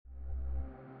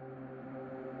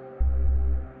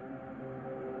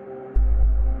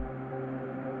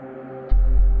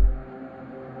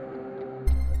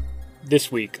This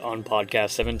week on Podcast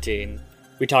 17,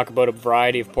 we talk about a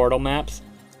variety of portal maps,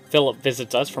 Philip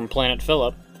visits us from Planet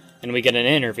Philip, and we get an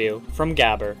interview from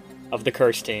Gabber of the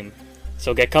Curse team.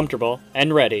 So get comfortable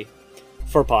and ready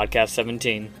for Podcast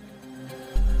 17.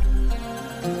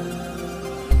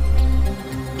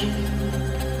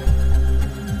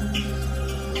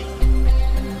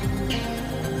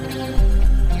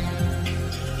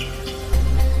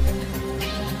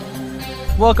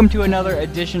 Welcome to another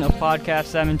edition of Podcast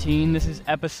 17. This is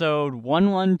episode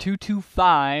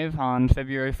 11225 on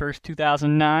February 1st,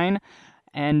 2009.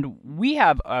 And we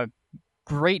have a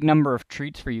great number of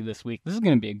treats for you this week. This is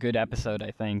going to be a good episode, I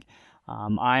think.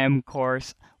 I am, of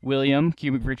course, William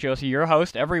Cubic Virtuoso, your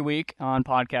host every week on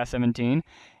Podcast 17.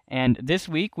 And this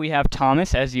week we have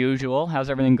Thomas, as usual.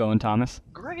 How's everything going, Thomas?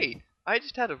 Great. I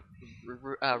just had a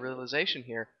realization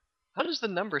here. How does the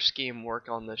number scheme work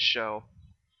on this show?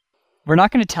 We're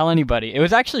not going to tell anybody. It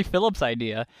was actually Philip's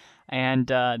idea, and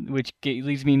which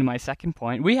leads me to my second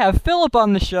point. We have Philip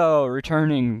on the show,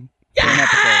 returning for an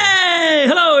episode. Hey!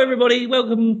 Hello, everybody.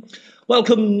 Welcome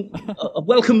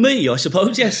me, I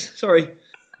suppose. Yes, sorry.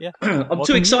 Yeah. I'm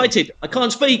too excited. I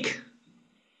can't speak.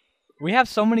 We have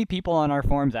so many people on our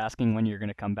forums asking when you're going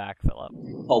to come back, Philip.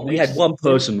 Oh, we had one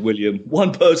person, William.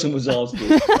 One person was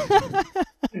asking.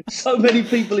 So many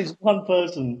people is one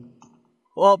person.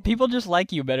 Well, people just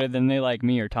like you better than they like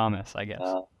me or Thomas, I guess.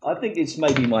 I think it's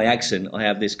maybe my accent. I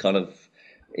have this kind of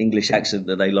English accent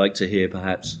that they like to hear,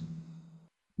 perhaps.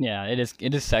 Yeah, it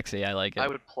is sexy. I like it. I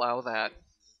would plow that.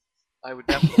 I would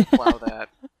definitely plow that.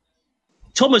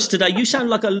 Thomas, today you sound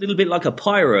like a little bit like a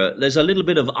pirate. There's a little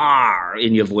bit of R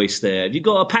in your voice there. Have you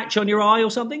got a patch on your eye or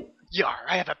something? Yar,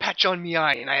 I have a patch on me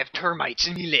eye and I have termites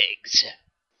in me legs.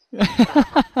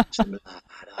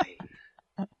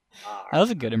 That was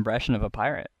a good impression of a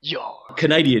pirate. Yar.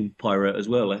 Canadian pirate as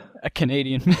well. A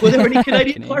Canadian. Were there any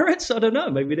Canadian pirates? I don't know.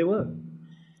 Maybe there were.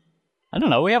 I don't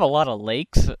know. We have a lot of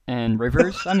lakes and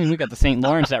rivers. I mean, we got the St.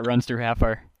 Lawrence that runs through half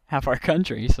our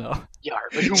country. So. Yar,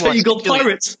 but who So wants you got to kill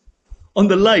pirates on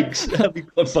the lakes. That'd be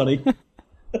quite funny.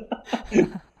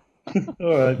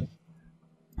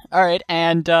 All right,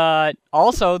 and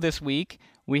also this week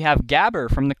we have Gabber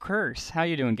from the Curse. How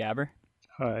you doing, Gabber?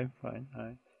 Hi, fine.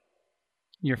 Hi.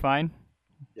 You're fine?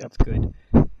 Yep. That's good.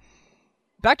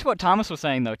 Back to what Thomas was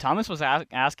saying, though. Thomas was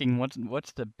asking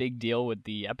what's the big deal with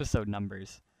the episode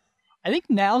numbers. I think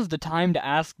now's the time to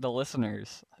ask the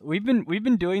listeners. We've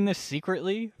been doing this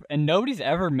secretly, and nobody's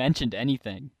ever mentioned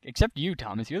anything. Except you,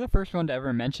 Thomas. You're the first one to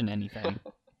ever mention anything.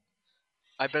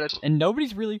 I bet it's... And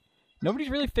nobody's really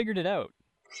figured it out.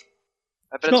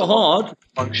 I bet It's not hard.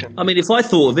 Function. I mean, if I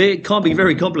thought of it, it can't be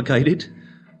very complicated.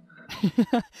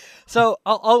 So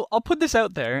I'll put this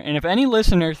out there, and if any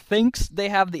listener thinks they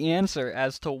have the answer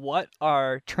as to what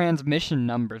our transmission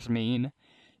numbers mean,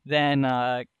 then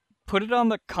put it on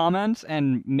the comments,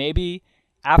 and maybe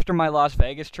after my Las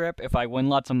Vegas trip, if I win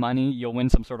lots of money, you'll win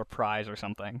some sort of prize or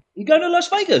something. You going to Las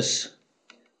Vegas?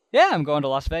 Yeah, I'm going to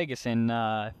Las Vegas in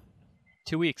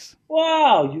 2 weeks.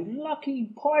 Wow, you lucky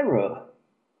pirate.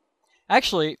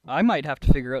 Actually, I might have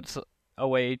to figure out a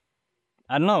way.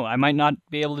 I don't know. I might not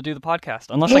be able to do the podcast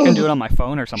unless I can do it on my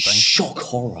phone or something. Shock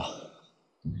horror.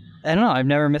 I don't know. I've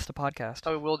never missed a podcast.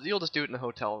 Oh, you'll just do it in a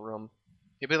hotel room.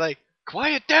 You'll be like,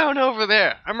 quiet down over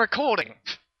there. I'm recording.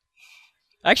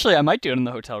 Actually, I might do it in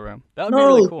the hotel room. That would be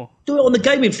really cool. Do it on the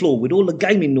gaming floor with all the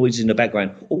gaming noises in the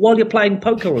background, or while you're playing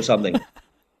poker or something.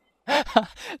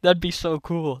 That'd be so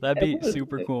cool. That'd be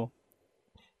super cool.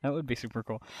 That would be super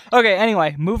cool. Okay,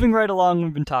 anyway, moving right along.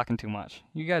 We've been talking too much.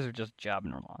 You guys are just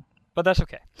jobbing along. But that's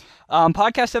okay.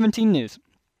 Podcast 17 news.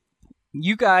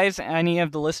 You guys, any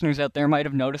of the listeners out there, might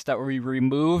have noticed that we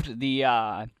removed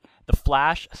the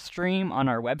Flash stream on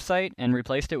our website and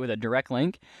replaced it with a direct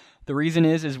link. The reason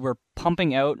is we're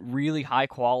pumping out really high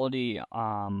quality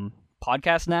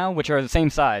podcasts now, which are the same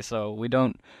size, so we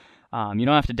don't you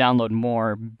don't have to download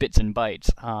more bits and bytes.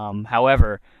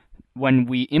 However, when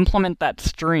we implement that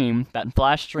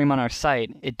Flash stream on our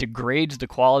site, it degrades the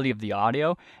quality of the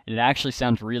audio, and it actually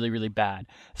sounds really, really bad.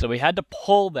 So we had to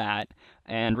pull that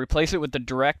and replace it with the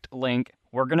direct link.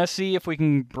 We're going to see if we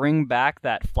can bring back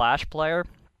that Flash player,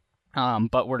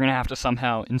 but we're going to have to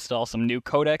somehow install some new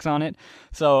codecs on it.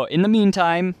 So in the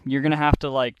meantime, you're going to have to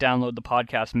download the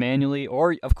podcast manually,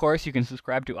 or of course you can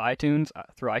subscribe to iTunes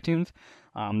through iTunes.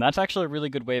 That's actually a really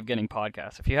good way of getting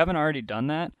podcasts. If you haven't already done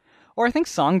that, or I think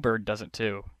Songbird does it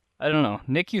too. I don't know.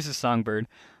 Nick uses Songbird.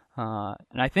 And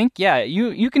I think,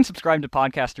 you can subscribe to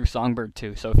podcasts through Songbird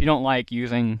too. So if you don't like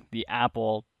using the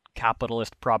Apple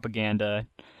capitalist propaganda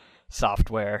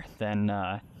software, then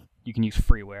you can use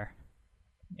freeware,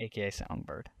 aka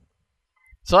Songbird.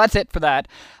 So that's it for that.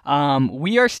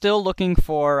 We are still looking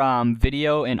for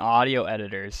video and audio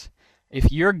editors.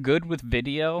 If you're good with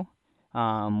video,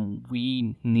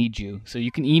 we need you. So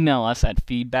you can email us at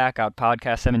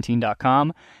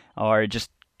feedback@podcast17.com or just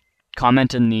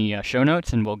comment in the show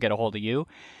notes and we'll get a hold of you.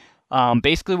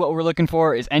 Basically what we're looking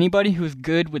for is anybody who's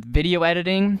good with video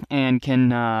editing and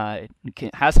can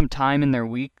has some time in their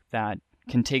week that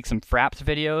can take some Fraps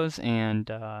videos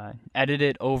and edit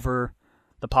it over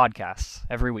the podcasts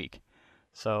every week.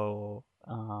 So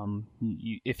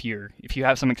if you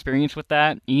have some experience with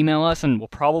that, email us and we'll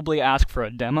probably ask for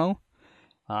a demo.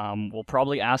 We'll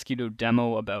probably ask you to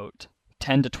demo about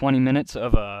 10 to 20 minutes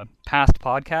of a past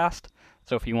podcast.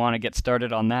 So if you want to get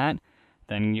started on that,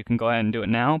 then you can go ahead and do it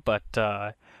now. But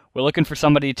we're looking for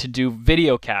somebody to do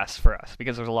video casts for us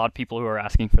because there's a lot of people who are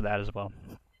asking for that as well.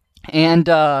 And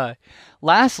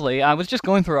lastly, I was just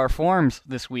going through our forums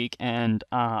this week, and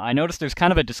I noticed there's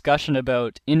kind of a discussion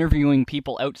about interviewing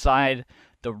people outside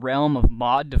the realm of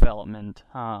mod development,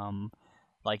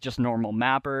 like just normal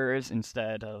mappers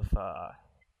instead of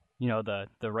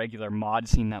the regular mod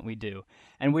scene that we do.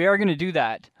 And we are going to do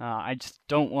that. I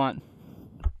don't want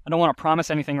to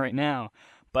promise anything right now,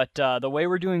 but the way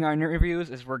we're doing our interviews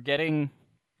is we're getting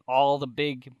all the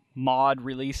big mod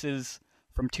releases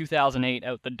from 2008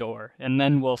 out the door, and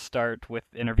then we'll start with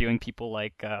interviewing people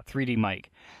like 3D Mike.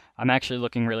 I'm actually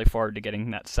looking really forward to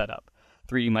getting that set up.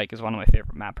 3D Mike is one of my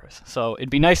favorite mappers, so it'd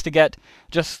be nice to get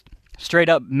just straight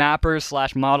up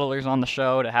mappers/modelers on the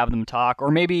show to have them talk,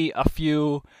 or maybe a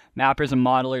few mappers and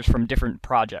modelers from different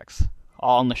projects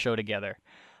all on the show together,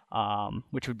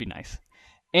 which would be nice.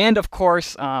 And of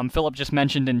course, Philip just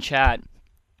mentioned in chat,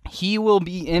 he will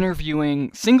be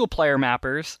interviewing single-player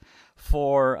mappers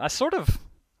for a sort of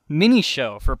mini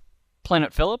show for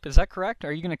Planet Phillip. Is that correct?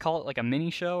 Are you going to call it like a mini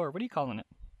show, or what are you calling it?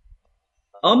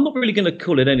 I'm not really going to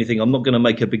call it anything. I'm not going to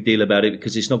make a big deal about it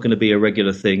because it's not going to be a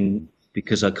regular thing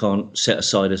because I can't set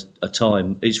aside a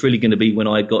time. It's really going to be when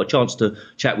I got a chance to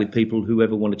chat with people who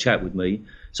ever want to chat with me.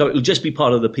 So it'll just be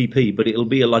part of the PP, but it'll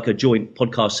be like a joint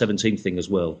Podcast 17 thing as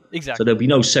well. Exactly. So there'll be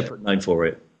no separate name for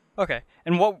it. Okay.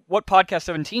 And what Podcast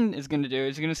 17 is going to do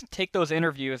is going to take those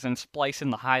interviews and splice in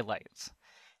the highlights.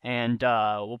 And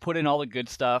we'll put in all the good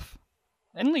stuff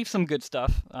and leave some good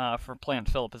stuff for Planet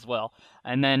Phillip as well.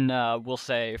 And then we'll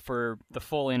say for the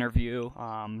full interview,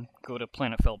 go to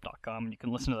planetphillip.com and you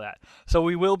can listen to that. So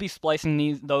we will be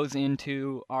splicing those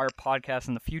into our podcast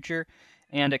in the future,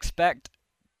 and expect,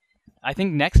 I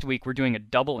think next week we're doing a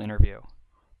double interview.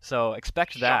 So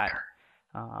expect that.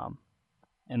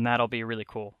 And that'll be really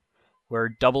cool. We're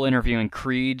double interviewing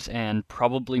Creeds and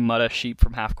probably Mutta Sheep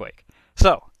from Halfquake.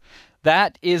 So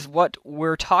that is what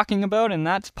we're talking about, and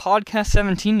that's Podcast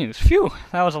 17 news. Phew,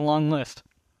 that was a long list.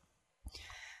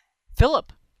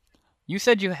 Philip, you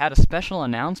said you had a special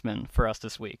announcement for us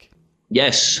this week.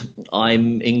 Yes,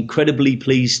 I'm incredibly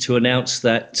pleased to announce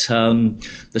that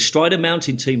the Strider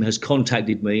Mountain team has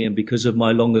contacted me, and because of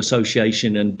my long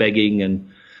association and begging and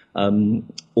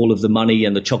all of the money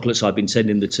and the chocolates I've been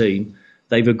sending the team,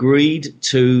 they've agreed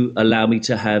to allow me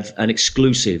to have an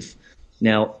exclusive.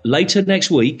 Now, later next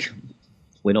week,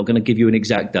 we're not going to give you an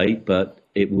exact date, but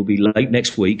it will be late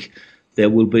next week, there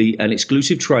will be an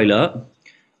exclusive trailer,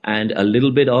 and a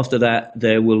little bit after that,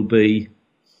 there will be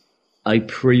a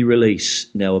pre-release.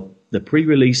 Now, the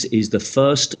pre-release is the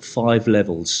first 5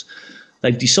 levels.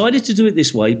 They've decided to do it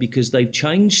this way because they've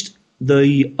changed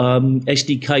the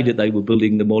SDK that they were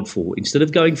building the mod for. Instead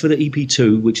of going for the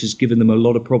EP2, which has given them a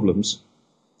lot of problems,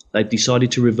 they've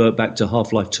decided to revert back to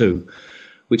Half-Life 2,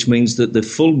 which means that the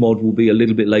full mod will be a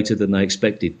little bit later than they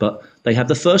expected. But they have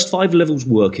the first 5 levels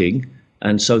working,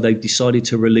 and so they've decided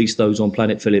to release those on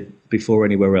Planet Phillip before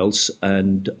anywhere else,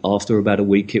 and after about a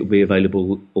week it will be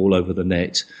available all over the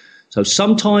net. So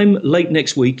sometime late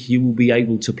next week you will be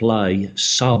able to play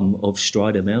some of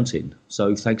Strider Mountain.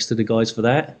 So thanks to the guys for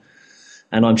that,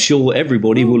 and I'm sure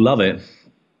everybody will love it.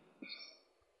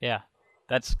 Yeah,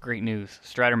 that's great news.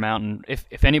 Strider Mountain.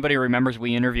 If anybody remembers,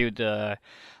 we interviewed the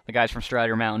guys from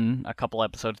Strider Mountain a couple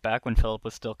episodes back when Philip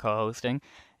was still co-hosting,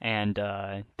 and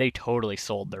they totally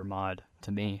sold their mod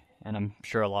to me, and I'm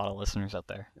sure a lot of listeners out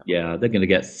there. Yeah, they're going to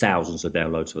get thousands of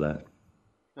downloads for that.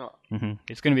 Oh,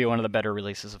 It's going to be one of the better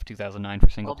releases of 2009 for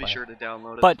single player. I'll be sure to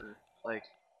download it. But-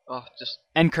 Just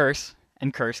And Curse.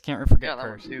 Can't forget yeah, that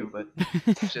Curse. one too. But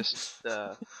just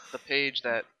the page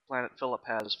that Planet Phillip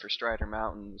has for Strider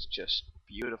Mountain is just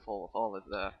beautiful with all of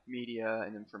the media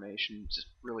and information, just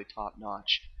really top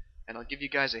notch. And I'll give you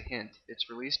guys a hint.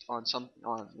 It's released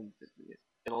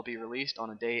it'll be released on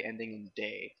a day ending in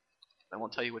day. I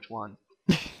won't tell you which one.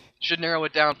 Should narrow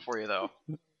it down for you though.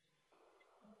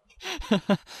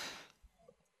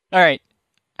 All right.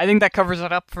 I think that covers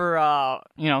it up for,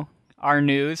 our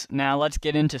news. Now let's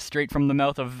get into straight from the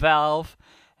mouth of Valve.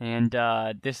 And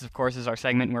this, of course, is our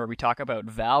segment where we talk about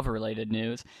Valve-related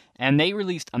news. And they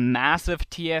released a massive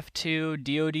TF2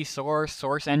 DoD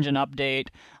source engine update.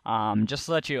 Just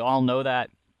to let you all know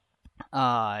that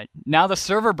now the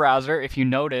server browser, if you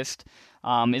noticed,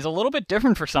 is a little bit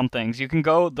different for some things. You can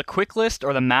go the quick list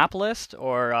or the map list,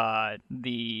 or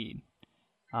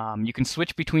you can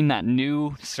switch between that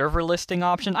new server listing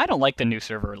option. I don't like the new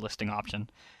server listing option.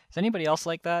 Does anybody else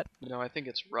like that? No, I think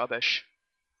it's rubbish.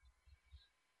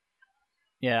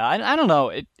 Yeah, I don't know.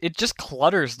 It just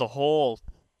clutters the whole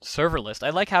server list.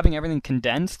 I like having everything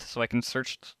condensed so I can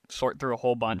sort through a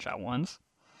whole bunch at once.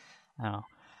 Oh.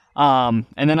 And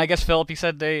then I guess, Philip, you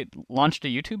said they launched a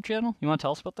YouTube channel? You want to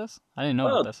tell us about this? I didn't know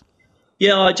about this.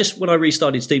 Yeah, when I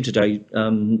restarted Steam today,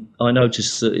 I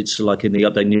noticed that it's like in the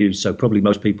update news, so probably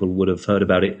most people would have heard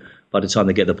about it by the time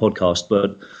they get the podcast,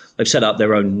 but they've set up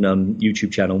their own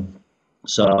YouTube channel.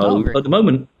 So at the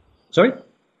moment, sorry?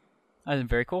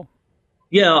 Very cool.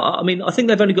 Yeah, I mean, I think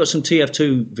they've only got some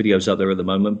TF2 videos out there at the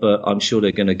moment, but I'm sure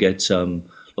they're going to get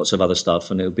lots of other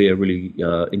stuff, and it'll be a really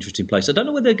interesting place. I don't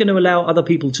know whether they're going to allow other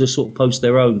people to sort of post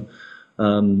their own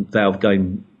Valve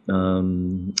game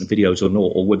videos or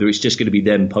not, or whether it's just going to be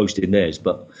them posting theirs.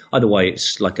 But either way,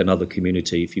 it's like another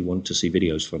community if you want to see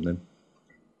videos from them.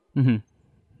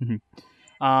 Mm-hmm.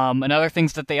 Mm-hmm. Another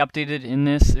things that they updated in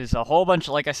this is a whole bunch,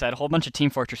 like I said, a whole bunch of Team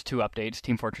Fortress 2 updates.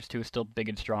 Team Fortress 2 is still big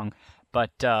and strong.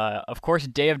 But, of course,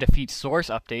 Day of Defeat source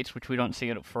updates, which we don't see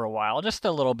it for a while. Just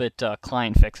a little bit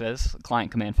client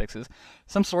command fixes.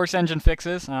 Some source engine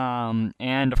fixes.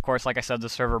 And, of course, like I said, the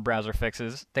server browser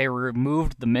fixes. They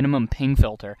removed the minimum ping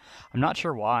filter. I'm not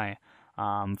sure why.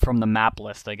 From the map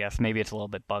list, I guess. Maybe it's a little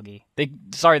bit buggy.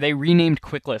 They renamed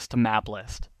Quick List to Map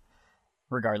List.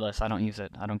 Regardless, I don't use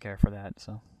it. I don't care for that,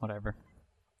 so whatever.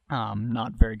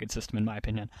 Not very good system in my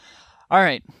opinion.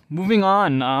 Alright, moving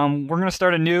on. We're going to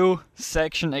start a new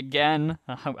section again.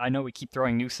 I know we keep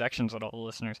throwing new sections at all the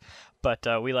listeners, but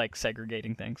we like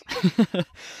segregating things.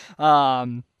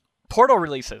 Portal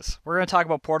releases. We're going to talk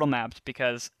about Portal maps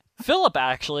because Philip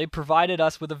actually provided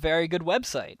us with a very good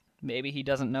website. Maybe he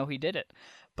doesn't know he did it.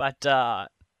 But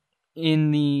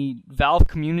in the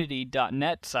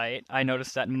valvecommunity.net site, I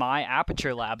noticed that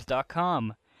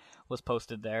myaperturelabs.com was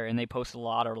posted there, and they posted a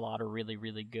lot of really,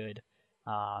 really good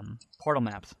Portal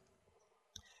maps.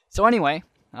 So anyway,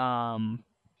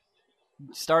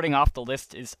 starting off the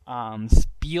list is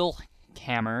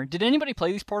Spielhammer. Did anybody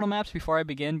play these Portal maps before I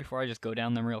begin, before I just go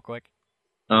down them real quick?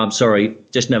 I'm sorry,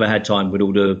 just never had time with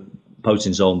all the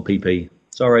postings on PP.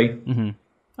 Sorry. Mm-hmm. Oh,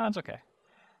 that's okay.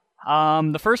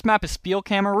 The first map is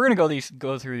Spielhammer. We're going to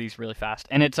go through these really fast.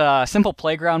 And it's a simple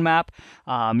playground map.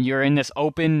 You're in this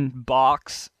open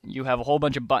box. You have a whole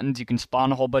bunch of buttons. You can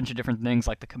spawn a whole bunch of different things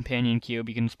like the companion cube.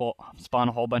 You can spawn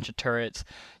a whole bunch of turrets.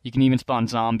 You can even spawn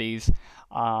zombies.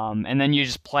 And then you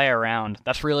just play around.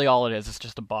 That's really all it is. It's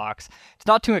just a box. It's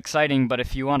not too exciting, but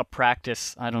if you want to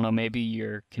practice, I don't know, maybe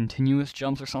your continuous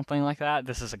jumps or something like that,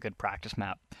 this is a good practice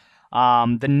map.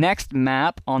 The next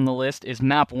map on the list is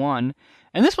Map 1,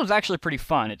 and this one's actually pretty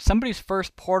fun. It's somebody's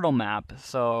first Portal map,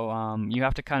 so you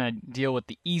have to kind of deal with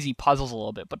the easy puzzles a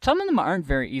little bit, but some of them aren't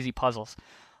very easy puzzles.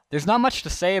 There's not much to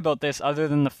say about this other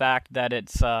than the fact that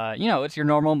it's, it's your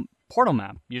normal Portal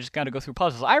map. You just got to go through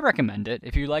puzzles. I recommend it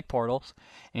if you like Portals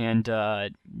and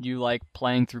you like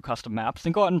playing through custom maps,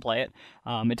 then go out and play it.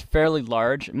 It's fairly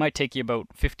large. It might take you about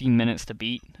 15 minutes to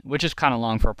beat, which is kind of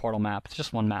long for a Portal map. It's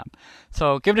just one map.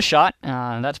 So give it a shot.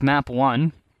 That's Map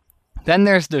 1. Then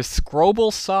there's the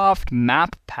Scrobblesoft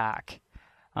Map Pack.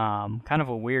 Kind of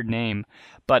a weird name.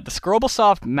 But the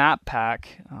Scrobblesoft Map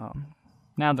Pack,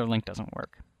 now their link doesn't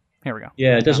work. Here we go.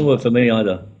 Yeah, it doesn't work for me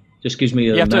either. Just gives me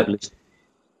a map list.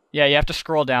 Yeah, you have to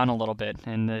scroll down a little bit,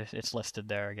 and it's listed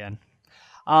there again.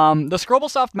 The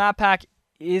Scrobblesoft Map Pack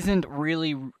isn't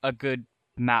really a good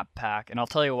map pack, and I'll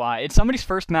tell you why. It's somebody's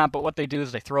first map, but what they do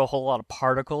is they throw a whole lot of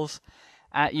particles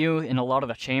at you in a lot of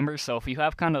the chambers, so if you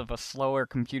have kind of a slower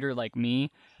computer like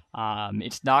me,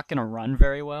 it's not going to run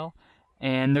very well.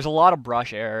 And there's a lot of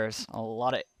brush errors, a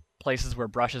lot of places where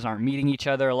brushes aren't meeting each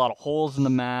other, a lot of holes in the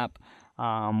map,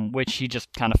 which he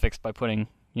just kind of fixed by putting,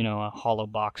 a hollow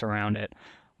box around it,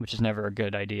 which is never a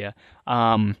good idea.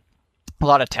 A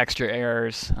lot of texture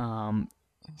errors.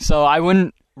 So I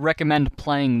wouldn't recommend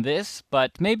playing this,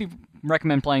 but maybe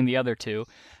recommend playing the other two.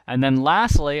 And then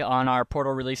lastly, on our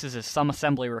Portal releases is Some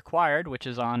Assembly Required, which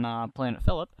is on Planet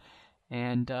Phillip.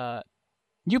 And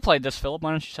you played this, Philip. Why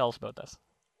don't you tell us about this?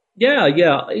 Yeah.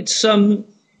 It's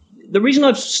the reason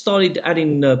I've started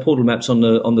adding portal maps on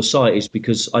the site is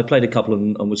because I played a couple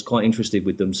and was quite interested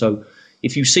with them. So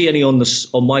if you see any on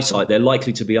my site, they're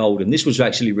likely to be old. And this was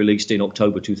actually released in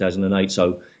October 2008,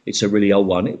 so it's a really old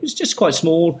one. It was just quite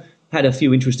small, had a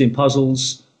few interesting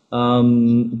puzzles.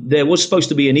 There was supposed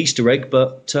to be an Easter egg,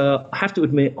 but I have to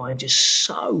admit I'm just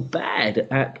so bad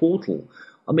at Portal.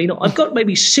 I mean, I've got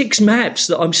maybe 6 maps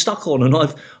that I'm stuck on, and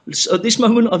at this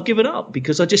moment I've given up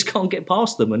because I just can't get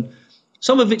past them. And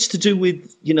some of it's to do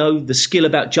with, the skill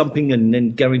about jumping and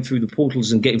then going through the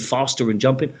portals and getting faster and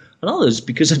jumping, and others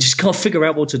because I just can't figure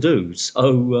out what to do.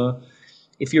 So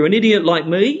if you're an idiot like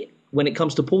me when it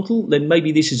comes to Portal, then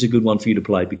maybe this is a good one for you to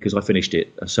play because I finished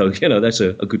it. So, that's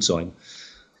a good sign.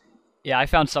 Yeah, I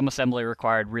found some assembly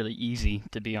required really easy,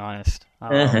 to be honest.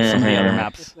 Some of the other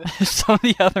maps, some of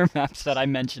the other maps that I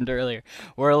mentioned earlier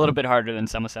were a little bit harder than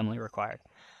some assembly required.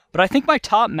 But I think my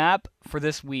top map for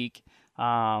this week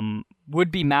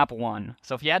would be map 1.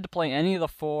 So if you had to play any of the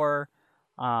 4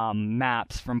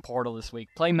 maps from Portal this week,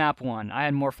 play map 1. I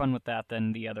had more fun with that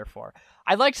than the other 4.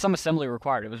 I liked some assembly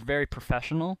required. It was very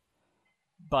professional,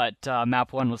 but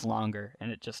map 1 was longer,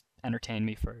 and it just entertained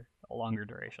me for a longer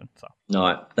duration. So. All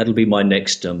right, that'll be my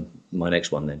next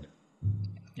one then.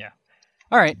 Yeah.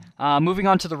 All right. Moving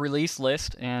on to the release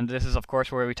list, and this is of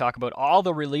course where we talk about all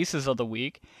the releases of the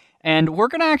week. And we're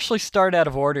gonna actually start out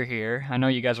of order here. I know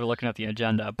you guys are looking at the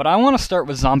agenda, but I want to start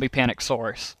with Zombie Panic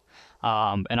Source.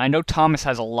 And I know Thomas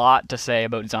has a lot to say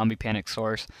about Zombie Panic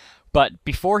Source, but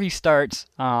before he starts,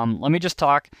 let me just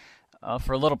talk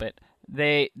for a little bit.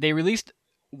 They released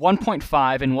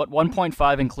 1.5, and what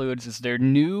 1.5 includes is their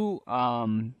new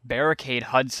barricade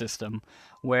HUD system,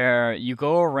 where you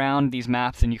go around these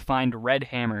maps and you find red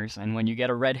hammers, and when you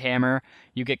get a red hammer,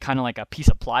 you get kind of like a piece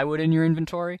of plywood in your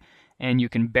inventory, and you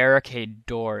can barricade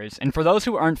doors. And for those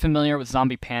who aren't familiar with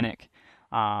Zombie Panic,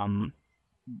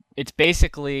 it's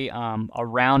basically a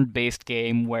round-based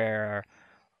game where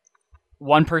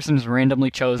one person is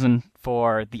randomly chosen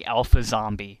for the alpha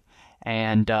zombie,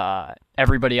 and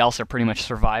everybody else are pretty much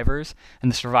survivors, and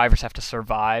the survivors have to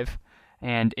survive.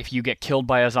 And if you get killed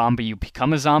by a zombie, you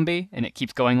become a zombie, and it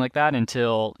keeps going like that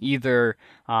until either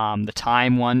the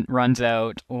time one runs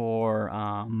out or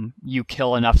you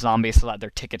kill enough zombies so that their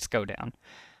tickets go down.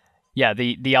 Yeah,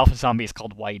 the alpha zombie is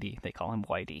called Whitey. They call him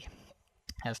Whitey,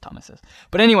 as Thomas says.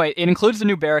 But anyway, it includes the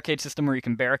new barricade system where you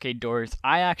can barricade doors.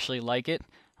 I actually like it.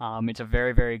 It's a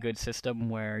very, very good system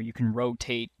where you can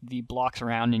rotate the blocks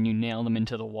around and you nail them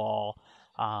into the wall.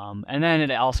 And then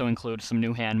it also includes some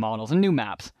new hand models and new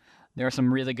maps. There are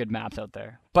some really good maps out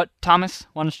there. But Thomas,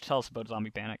 why don't you tell us about Zombie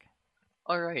Panic?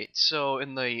 Alright, so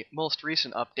in the most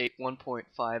recent update,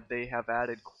 1.5, they have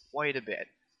added quite a bit.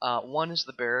 One is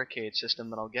the barricade system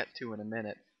that I'll get to in a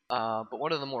minute. But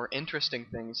one of the more interesting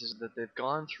things is that they've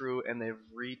gone through and they've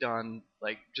redone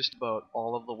just about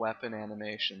all of the weapon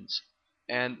animations.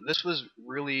 And this was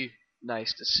really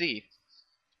nice to see.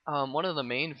 One of the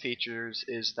main features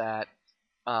is that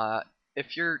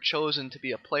if you're chosen to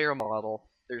be a player model,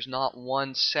 there's not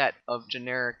one set of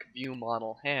generic view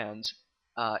model hands.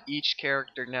 Each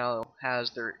character now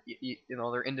has their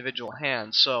individual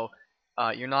hands. So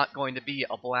you're not going to be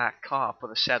a black cop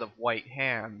with a set of white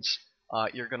hands.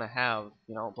 You're going to have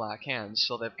black hands.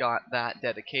 So they've got that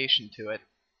dedication to it,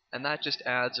 and that just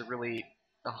adds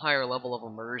a higher level of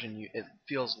immersion. It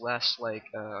feels less like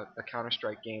a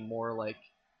Counter-Strike game, more like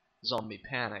Zombie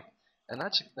Panic, and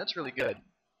that's really good.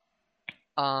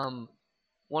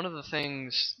 One of the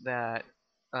things that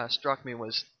struck me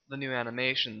was the new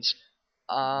animations.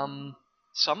 Some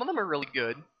of them are really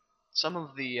good. Some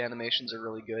of the animations are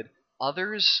really good.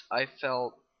 Others I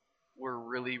felt were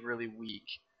really, really weak.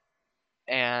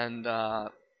 And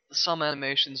some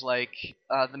animations, like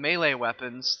the melee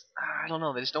weapons, I don't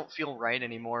know, they just don't feel right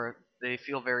anymore. They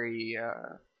feel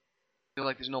feel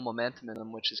like there's no momentum in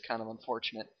them, which is kind of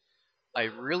unfortunate. I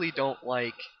really don't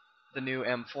like the new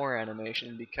M4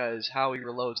 animation because how he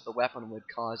reloads the weapon would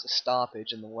cause a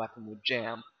stoppage and the weapon would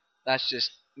jam. That's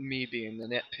just me being the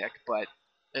nitpick, but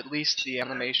at least the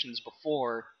animations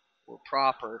before were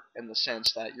proper in the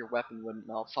sense that your weapon wouldn't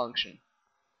malfunction.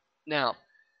 Now,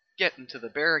 getting to the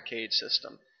barricade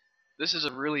system. This is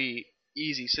a really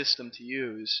easy system to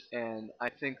use, and I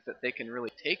think that they can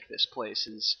really take this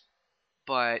places,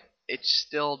 but it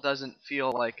still doesn't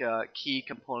feel like a key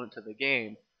component to the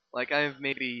game. Like I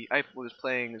was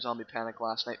playing Zombie Panic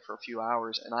last night for a few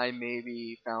hours, and I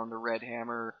maybe found a red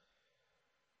hammer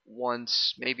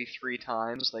once, maybe 3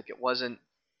 times. Like it wasn't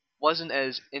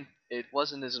as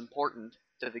important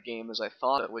to the game as I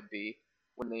thought it would be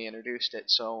when they introduced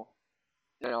it. So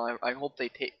I hope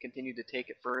they continue to take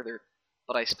it further.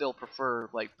 but I still prefer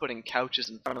like putting couches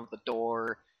in front of the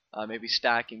door, maybe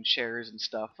stacking chairs and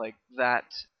stuff. Like that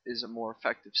is a more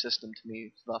effective system to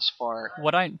me thus far.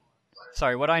 What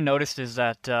I noticed is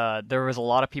that there was a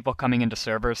lot of people coming into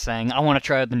servers saying, I want to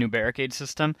try out the new barricade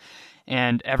system,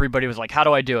 and everybody was like, how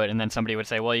do I do it? And then somebody would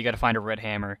say, well, you got to find a red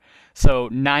hammer. So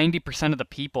 90% of the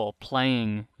people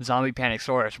playing Zombie Panic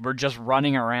Source were just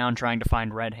running around trying to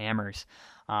find red hammers.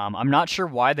 I'm not sure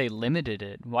why they limited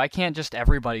it. Why can't just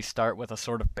everybody start with a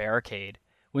sort of barricade?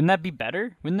 Wouldn't that be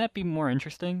better? Wouldn't that be more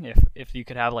interesting if you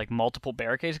could have like multiple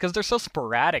barricades? Because they're so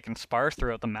sporadic and sparse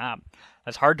throughout the map.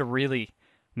 It's hard to really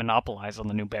monopolize on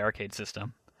the new barricade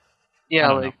system.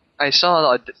 Yeah, like I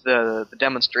saw the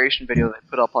demonstration video they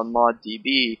put up on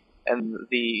ModDB, and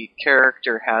the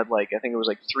character had like I think it was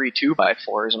like 3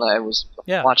 2x4s, and I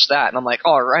watched that, and I'm like,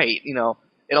 all right,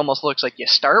 it almost looks like you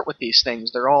start with these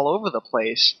things; they're all over the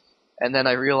place. And then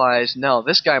I realized, no,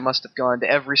 this guy must have gone to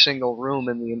every single room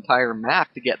in the entire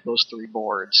map to get those 3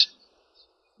 boards.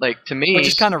 Like to me, which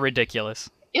is kind of ridiculous.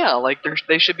 Yeah, like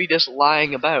they should be just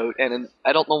lying about, and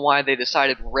I don't know why they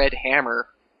decided red hammer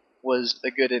was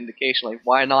a good indication. Like,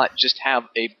 why not just have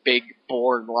a big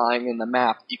board lying in the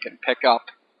map you can pick up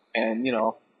and,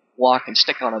 walk and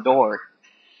stick on a door?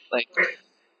 Like,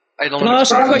 I don't know. Can I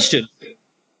ask a question?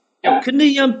 Can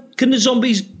the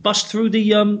zombies bust through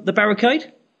the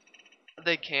barricade?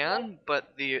 They can,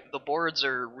 but the boards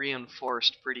are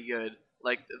reinforced pretty good.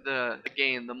 Like the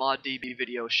ModDB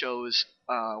video shows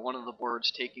one of the boards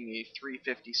taking a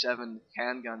 357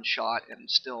 handgun shot and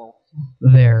still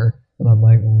there, and I'm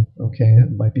like, well, okay,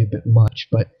 it might be a bit much,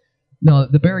 but no,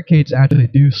 the barricades actually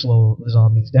do slow the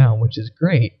zombies down, which is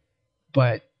great.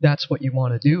 But that's what you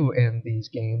want to do in these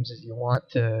games, is you want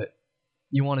to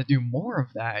do more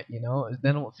of that,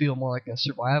 Then it will feel more like a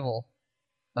survival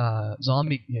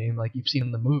zombie game like you've seen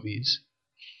in the movies.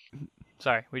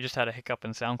 Sorry, we just had a hiccup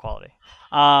in sound quality.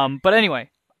 But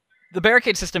anyway, the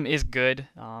barricade system is good.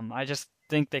 I just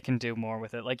think they can do more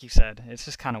with it. Like you said, it's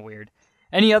just kind of weird.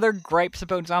 Any other gripes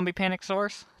about Zombie Panic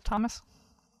Source, Thomas?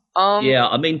 Yeah,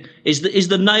 I mean, is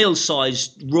the nail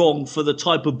size wrong for the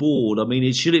type of board? I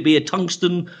mean, should it be a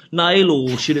tungsten nail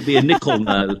or should it be a nickel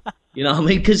nail? You know what I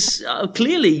mean? Because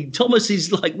clearly Thomas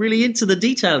is like really into the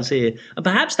details here. And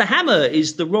perhaps the hammer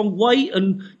is the wrong weight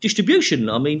and distribution.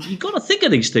 I mean, you've got to think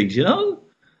of these things, Well,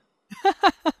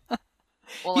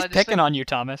 He's picking on you,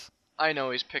 Thomas. I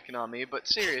know he's picking on me, but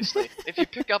seriously, if you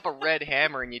pick up a red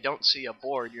hammer and you don't see a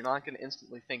board, you're not going to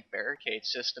instantly think barricade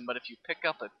system, but if you pick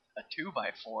up a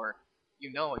 2x4,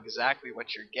 you know exactly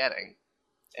what you're getting.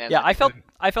 And yeah, I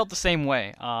felt the same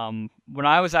way. When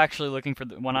I was actually looking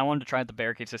when I wanted to try the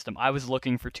barricade system, I was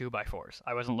looking for 2x4s.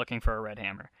 I wasn't looking for a red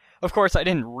hammer. Of course, I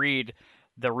didn't read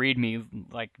the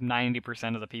README like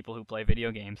 90% of the people who play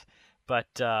video games, but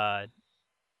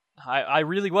I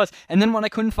really was. And then when I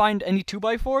couldn't find any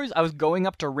 2x4s, I was going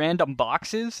up to random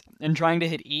boxes and trying to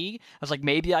hit E. I was like,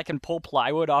 maybe I can pull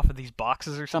plywood off of these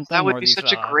boxes or something. That would be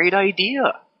such a great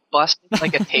idea. Busting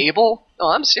like a table? No,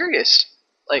 I'm serious.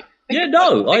 Like, yeah,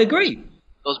 no, I agree.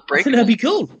 Those I think that'd be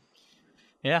cool.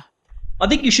 Yeah. I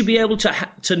think you should be able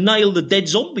to nail the dead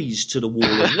zombies to the wall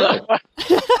as well.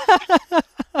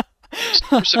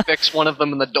 Crucifix one of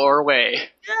them in the doorway.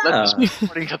 Yeah. Let this be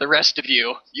warning to the rest of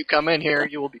you. You come in here,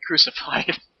 you will be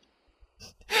crucified.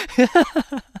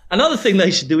 Another thing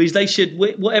they should do is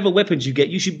whatever weapons you get,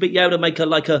 you should be able to make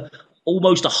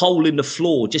almost a hole in the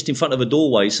floor just in front of a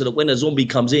doorway, so that when a zombie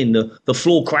comes in, the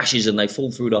floor crashes and they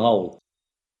fall through the hole.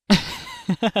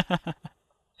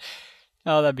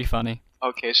 Oh, that'd be funny.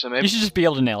 Okay, so maybe you should just be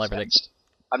able to nail everything.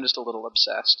 I'm just a little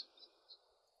obsessed.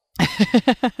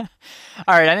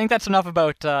 Alright, I think that's enough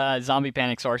about Zombie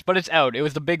Panic Source, but it's out. It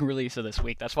was the big release of this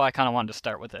week. That's why I kind of wanted to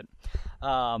start with it.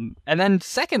 And then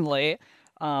secondly,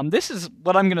 this is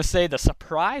what I'm going to say the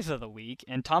surprise of the week,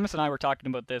 and Thomas and I were talking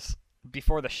about this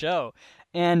before the show,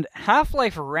 and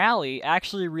Half-Life Rally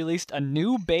actually released a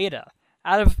new beta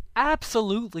out of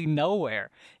absolutely nowhere.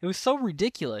 It was so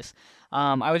ridiculous.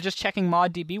 I was just checking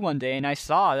ModDB one day, and I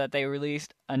saw that they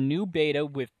released a new beta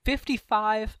with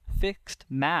 55 fixed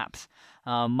maps.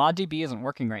 ModDB isn't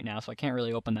working right now, so I can't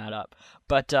really open that up.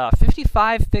 But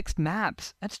 55 fixed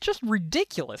maps, that's just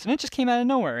ridiculous, and it just came out of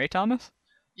nowhere, eh, Thomas?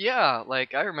 Yeah,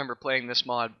 like, I remember playing this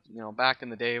mod, back in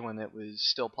the day when it was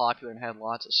still popular and had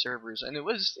lots of servers, and it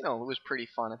was, it was pretty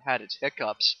fun. It had its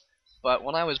hiccups, but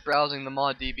when I was browsing the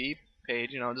ModDB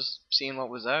page, just seeing what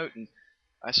was out, and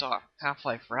I saw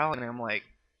Half-Life Rally, and I'm like,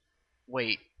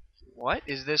 wait, what?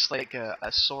 Is this like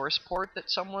a source port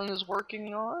that someone is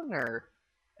working on?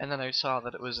 And then I saw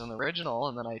that it was an original,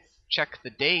 and then I checked the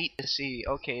date to see,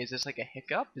 okay, is this like a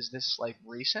hiccup? Is this like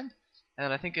recent?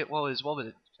 And I think it was, what was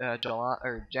it,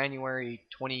 January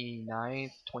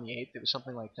 29th, 28th. It was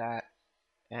something like that,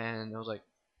 and I was like,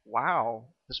 wow,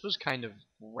 this was kind of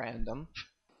random.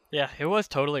 Yeah, it was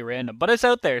totally random, but it's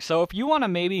out there. So if you want to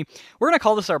we're going to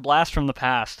call this our blast from the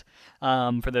past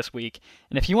for this week.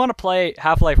 And if you want to play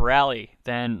Half-Life Rally,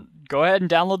 then go ahead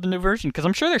and download the new version, because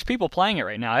I'm sure there's people playing it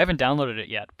right now. I haven't downloaded it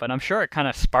yet, but I'm sure it kind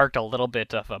of sparked a little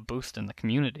bit of a boost in the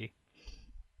community.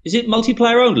 Is it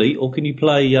multiplayer only, or can you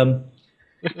play on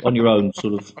your own,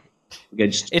 sort of,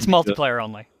 against... It's multiplayer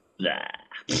only, Nah.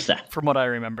 from what I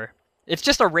remember. It's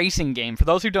just a racing game. For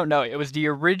those who don't know, it was the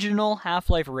original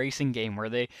Half-Life racing game where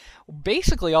they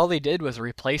basically all they did was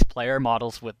replace player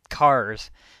models with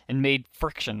cars and made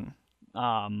friction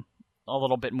a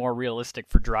little bit more realistic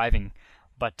for driving.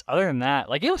 But other than that,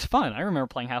 like, it was fun. I remember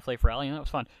playing Half-Life Rally, and that was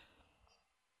fun.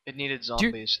 It needed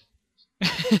zombies.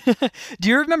 Do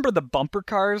you remember the bumper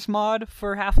cars mod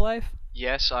for Half-Life?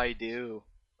 Yes, I do.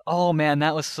 Oh man,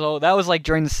 that was like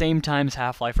during the same time as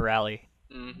Half-Life Rally.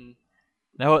 Mm-hmm.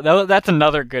 That's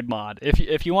another good mod.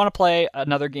 If you want to play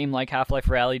another game like Half-Life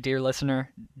Rally, dear listener,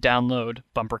 download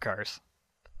Bumper Cars.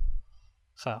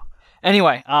 So,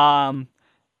 anyway,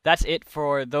 that's it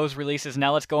for those releases.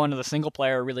 Now let's go into the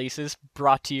single-player releases,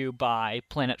 brought to you by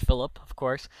Planet Phillip, of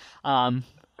course.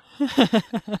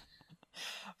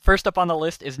 First up on the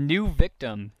list is New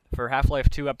Victim for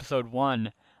Half-Life 2 Episode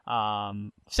 1.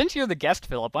 Since you're the guest,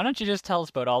 Philip, why don't you just tell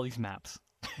us about all these maps?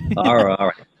 All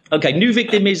right. Okay, New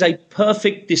Victim is a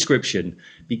perfect description,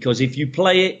 because if you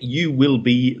play it, you will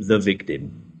be the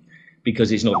victim, because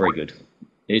it's not very good.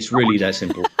 It's really that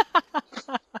simple.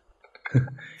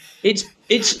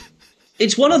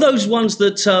 It's one of those ones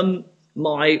that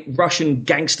my Russian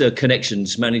gangster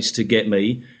connections managed to get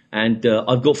me, and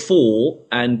I've got 4,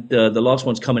 and the last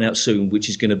one's coming out soon, which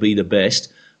is going to be the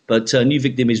best. But New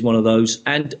Victim is one of those,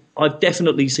 and I've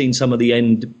definitely seen some of the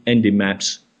ending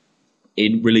maps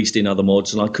released in other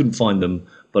mods, and I couldn't find them,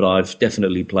 but I've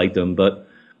definitely played them. But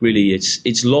really,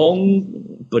 it's long,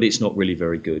 but it's not really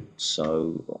very good,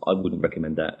 so I wouldn't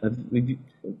recommend that.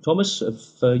 Thomas,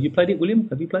 have you played it? William,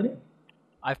 have you played it?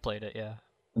 I've played it, yeah.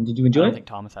 And did you enjoy it? I don't think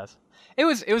Thomas has. It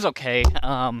was okay.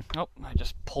 I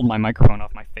just pulled my microphone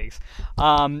off my face.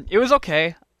 It was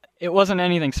okay. It wasn't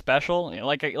anything special.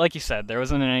 Like you said, there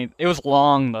wasn't any. It was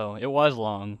long though. It was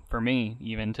long for me,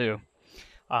 even too.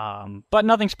 But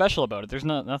nothing special about it. There's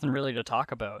nothing really to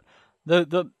talk about.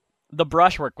 The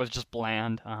brushwork was just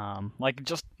bland.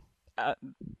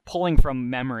 Pulling from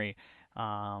memory.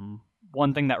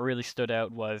 One thing that really stood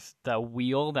out was the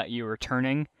wheel that you were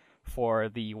turning for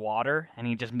the water, and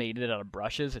he just made it out of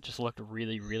brushes. It just looked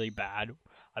really, really bad.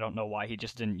 I don't know why he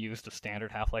just didn't use the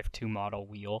standard Half-Life 2 model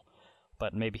wheel,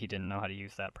 but maybe he didn't know how to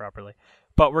use that properly.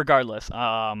 But regardless,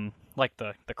 like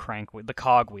the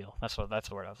cog wheel. That's the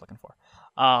word I was looking for.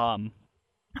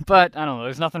 But I don't know.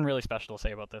 There's nothing really special to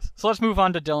say about this. So let's move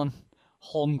on to Dylan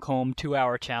Holmcomb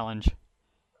 2-hour challenge.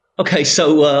 Okay,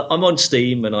 so I'm on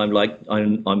Steam, and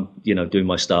I'm doing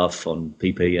my stuff on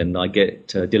PP, and I get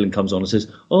Dylan comes on and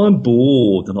says, I'm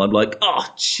bored, and I'm like, oh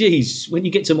jeez, when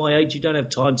you get to my age, you don't have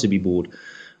time to be bored.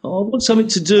 Oh, I want something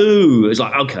to do. It's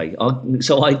like, okay.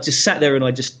 So I just sat there and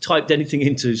I just typed anything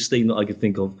into Steam that I could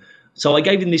think of. So I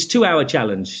gave him this 2-hour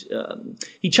challenge.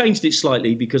 He changed it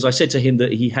slightly, because I said to him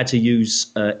that he had to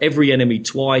use every enemy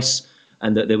twice,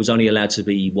 and that there was only allowed to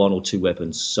be 1 or 2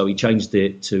 weapons. So he changed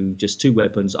it to just 2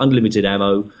 weapons, unlimited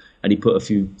ammo, and he put a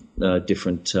few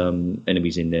different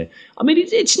enemies in there. I mean,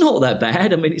 it's not that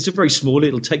bad. I mean, it's a very small.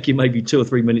 It'll take you maybe 2 or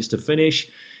 3 minutes to finish.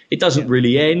 It doesn't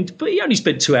really end, but he only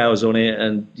spent 2 hours on it,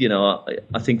 and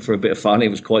I think for a bit of fun, it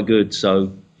was quite good.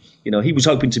 So, he was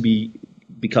hoping to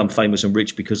become famous and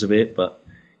rich because of it, but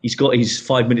he's got his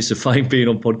 5 minutes of fame being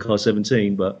on Podcast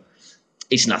 17. But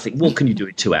it's nothing. What can you do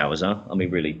in 2 hours, huh? I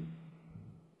mean, really.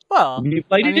 Well, you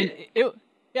played it?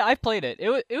 Yeah, I played it.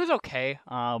 It was okay.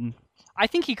 I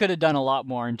think he could have done a lot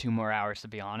more in 2 more hours, to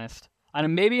be honest.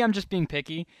 And maybe I'm just being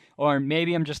picky, or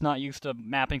maybe I'm just not used to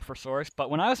mapping for Source. But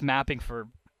when I was mapping for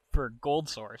Gold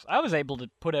Source, I was able to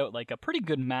put out like a pretty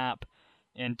good map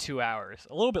in 2 hours,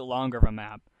 a little bit longer of a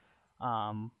map.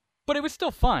 But it was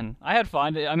still fun. I had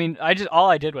fun. I mean, all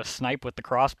I did was snipe with the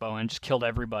crossbow and just killed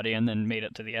everybody, and then made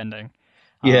it to the ending.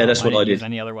 Yeah, that's what I did. Use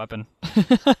any other weapon.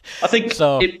 I think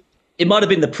so. It might have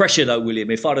been the pressure, though, William.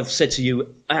 If I'd have said to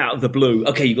you out of the blue,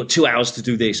 okay, you've got 2 hours to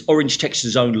do this, orange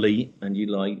textures only, and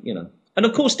and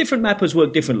of course, different mappers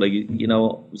work differently.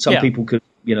 Some people could,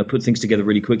 put things together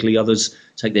really quickly. Others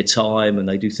take their time and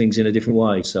they do things in a different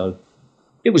way. So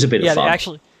it was a bit of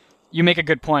fun. You make a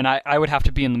good point. I would have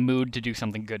to be in the mood to do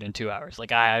something good in 2 hours.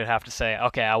 Like, I'd have to say,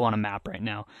 okay, I want a map right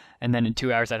now. And then in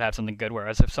 2 hours, I'd have something good.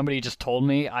 Whereas if somebody just told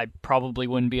me, I probably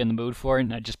wouldn't be in the mood for it,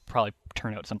 and I'd just probably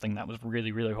turn out something that was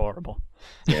really, really horrible.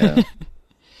 Yeah.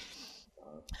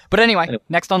 But anyway,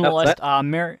 next on the list,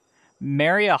 that-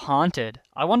 Maria Haunted.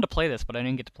 I wanted to play this, but I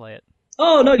didn't get to play it.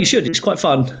 Oh, no, you should. It's quite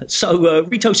fun. So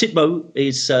Rito Sitmo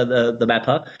is the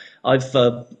mapper. I've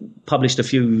published a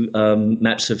few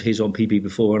maps of his on PB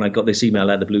before, and I got this email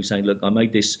out of the blue saying, look, I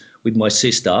made this with my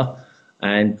sister,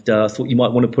 and thought you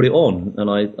might want to put it on. And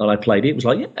I played it. It was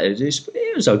like, yeah,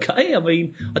 it was okay. I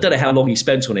mean, I don't know how long he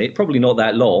spent on it. Probably not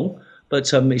that long.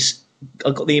 But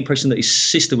I got the impression that his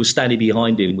sister was standing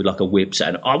behind him with like a whip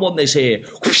saying, I want this here.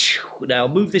 Now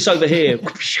move this over here.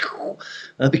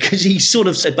 Because he sort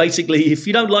of said, basically, if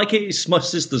you don't like it, it's my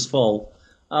sister's fault.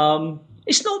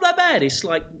 It's not that bad. It's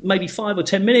like maybe 5 or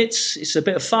 10 minutes. It's a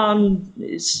bit of fun.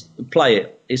 Play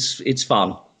it. It's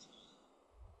fun.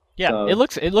 Yeah, So, it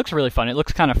looks really fun. It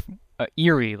looks kind of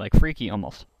eerie, like freaky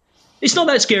almost. it's not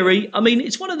that scary. I mean,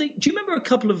 it's one of the. Do you remember a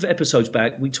couple of episodes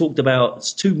back we talked about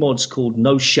 2 mods called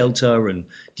No Shelter and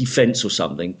Defense or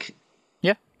something?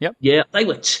 Yeah, yep. Yeah, they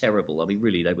were terrible. I mean,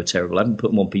 really, they were terrible. I haven't put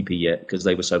them on PP yet because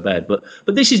they were so bad. But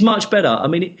this is much better. I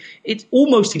mean, it's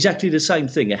almost exactly the same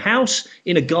thing. A house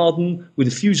in a garden with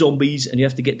a few zombies, and you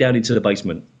have to get down into the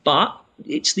basement. But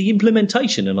it's the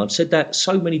implementation, and I've said that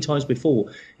so many times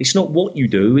before. It's not what you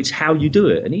do; it's how you do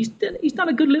it. And he's done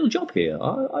a good little job here.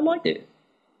 I liked it.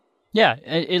 Yeah,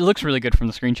 it looks really good from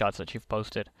the screenshots that you've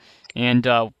posted. And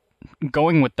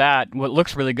going with that, what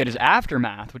looks really good is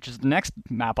Aftermath, which is the next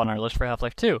map on our list for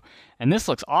Half-Life 2. And this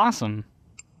looks awesome.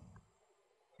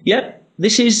 Yep,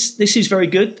 this is very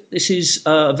good. This is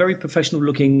a very professional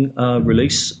looking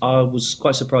release. I was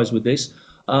quite surprised with this.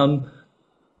 I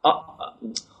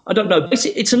don't know.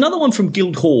 It's another one from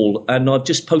Guildhall, and I've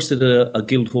just posted a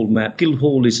Guildhall map.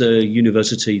 Guildhall is a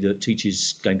university that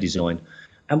teaches game design.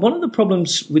 And one of the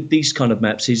problems with these kind of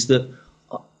maps is that,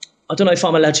 I don't know if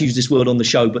I'm allowed to use this word on the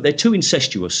show, but they're too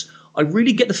incestuous. I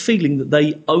really get the feeling that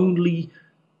they only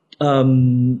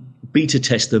beta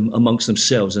test them amongst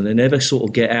themselves, and they never sort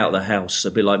of get out of the house,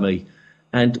 a bit like me.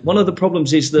 And one of the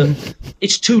problems is that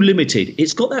it's too limited.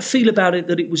 It's got that feel about it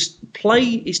that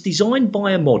it's designed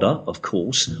by a modder, of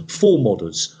course, for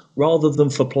modders, rather than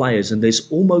for players. And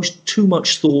there's almost too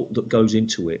much thought that goes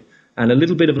into it. And a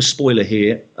little bit of a spoiler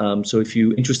here, so if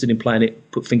you're interested in playing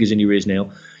it, put fingers in your ears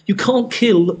now. You can't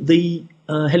kill the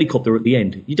helicopter at the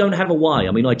end. You don't have a way.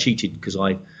 I mean, I cheated because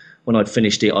when I'd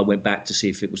finished it, I went back to see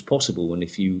if it was possible. And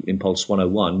if you impulse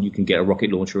 101, you can get a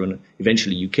rocket launcher and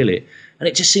eventually you kill it. And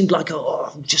it just seemed like,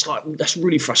 that's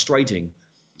really frustrating.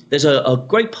 There's a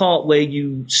great part where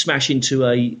you smash into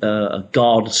a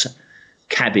guard's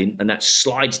cabin and that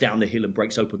slides down the hill and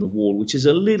breaks open the wall, which is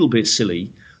a little bit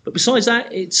silly. But besides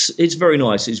that, it's very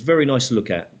nice. It's very nice to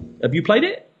look at. Have you played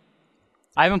it?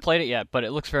 I haven't played it yet, but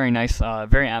it looks very nice,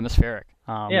 very atmospheric,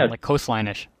 like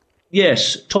coastline-ish.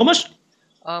 Yes. Thomas?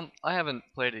 I haven't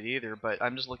played it either, but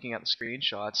I'm just looking at the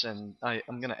screenshots, and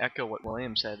I'm going to echo what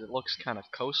William said. It looks kind of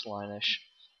coastline-ish.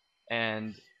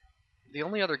 And the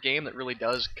only other game that really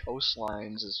does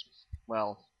coastlines is,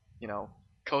 well,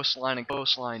 Coastline and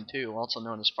Coastline 2, also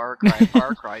known as Far Cry and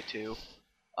Far Cry 2.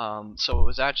 So it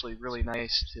was actually really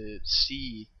nice to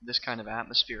see this kind of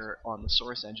atmosphere on the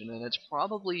Source engine, and it's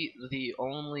probably the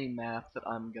only map that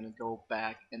I'm going to go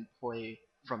back and play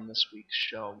from this week's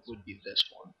show would be this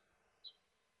one.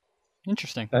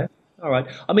 Interesting. Okay. All right.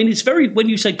 I mean, it's when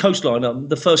you say coastline,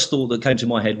 the first thought that came to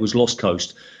my head was Lost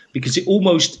Coast, because it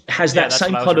almost has that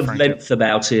same kind of length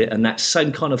about it and that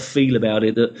same kind of feel about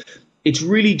it, that it's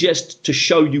really just to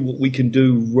show you what we can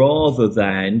do rather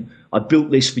than I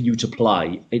built this for you to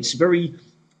play. It's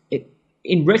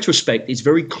in retrospect, it's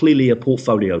very clearly a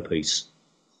portfolio piece.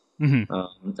 Mm-hmm.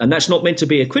 And that's not meant to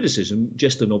be a criticism,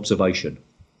 just an observation.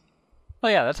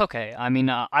 Well, yeah, that's okay. I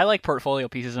mean, I like portfolio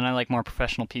pieces, and I like more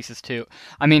professional pieces too.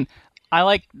 I mean, I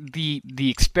like the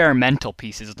experimental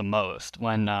pieces the most.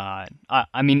 When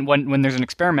when there's an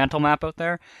experimental map out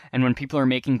there, and when people are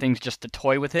making things just to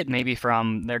toy with it, maybe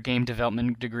from their game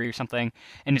development degree or something,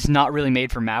 and it's not really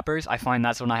made for mappers, I find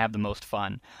that's when I have the most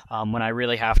fun. When I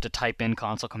really have to type in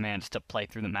console commands to play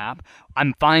through the map,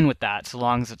 I'm fine with that, so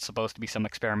long as it's supposed to be some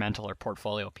experimental or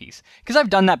portfolio piece. Because I've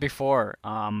done that before.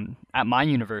 At my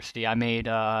university, I made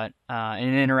an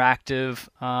interactive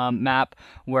map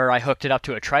where I hooked it up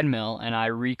to a treadmill, and I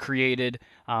recreated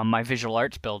my visual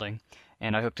arts building,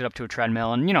 and I hooked it up to a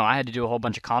treadmill, and I had to do a whole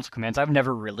bunch of console commands. I've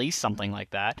never released something like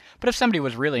that, but if somebody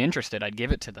was really interested, I'd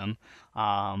give it to them.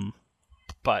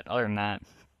 But other than that,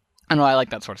 I know I like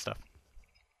that sort of stuff.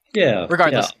 Yeah.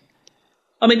 Regardless,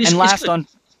 I mean, And last on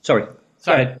Sorry. Go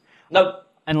sorry, ahead. No.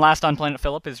 and last on Planet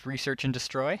Phillip is Research and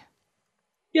Destroy.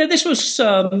 Yeah, this was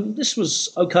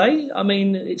okay. I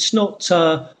mean, it's not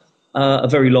a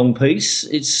very long piece.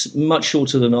 It's much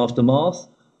shorter than Aftermath,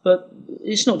 but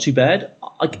it's not too bad.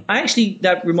 I actually,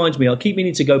 that reminds me, I keep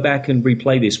meaning to go back and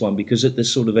replay this one because at the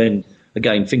sort of end,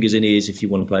 again, fingers in ears, if you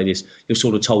want to play this, you're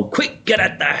sort of told, quick,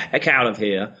 get the heck out of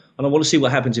here. And I want to see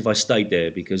what happens if I stayed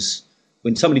there, because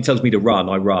when somebody tells me to run,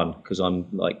 I run because I'm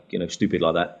like, stupid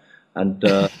like that. And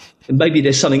maybe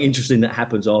there's something interesting that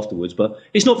happens afterwards, but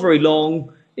it's not very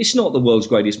long. It's not the world's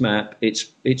greatest map.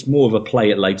 It's more of a play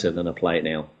it later than a play it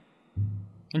now.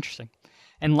 Interesting.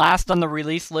 And last on the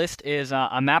release list is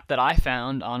a map that I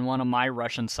found on one of my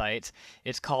Russian sites.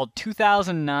 It's called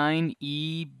 2009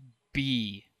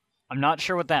 EB. I'm not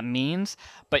sure what that means,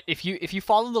 but if you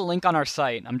follow the link on our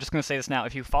site, I'm just going to say this now,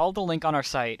 if you follow the link on our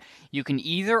site, you can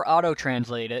either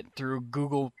auto-translate it through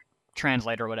Google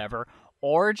Translate or whatever,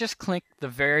 or just click the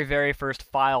very, very first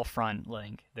file front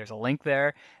link. There's a link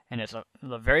there, and it's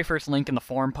the very first link in the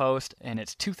forum post, and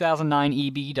it's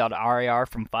 2009eb.rar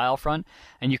from FileFront,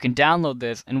 and you can download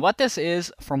this. And what this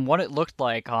is, from what it looked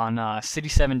like on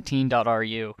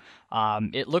city17.ru,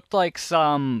 it looked like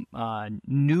some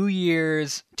New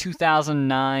Year's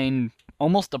 2009,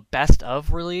 almost a best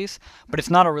of release, but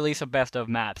it's not a release of best of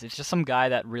maps. It's just some guy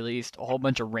that released a whole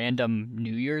bunch of random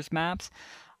New Year's maps.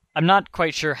 I'm not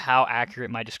quite sure how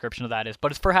accurate my description of that is, but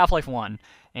it's for Half-Life 1,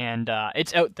 and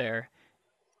it's out there.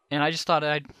 And I just thought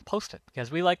I'd post it,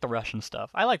 because we like the Russian stuff.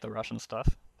 I like the Russian stuff.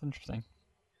 It's interesting.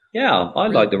 Yeah, I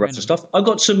like the Russian stuff. I've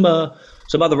got some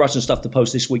other Russian stuff to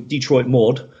post this week. Detroit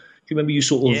Mod. Do you remember you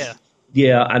sort of... Yeah.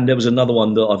 Yeah, and there was another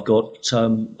one that I've got.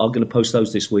 I'm going to post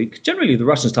those this week. Generally, the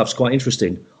Russian stuff's quite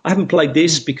interesting. I haven't played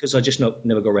this because I just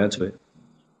never got around to it.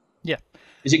 Yeah.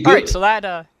 Is it good? All right, so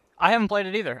that... I haven't played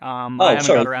it either. I haven't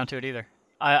got around to it either.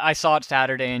 I saw it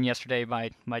Saturday, and yesterday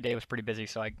my day was pretty busy,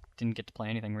 so I didn't get to play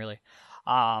anything really.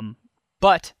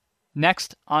 But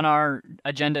next on our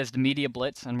agenda is the Media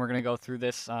Blitz, and we're going to go through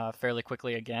this fairly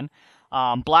quickly again.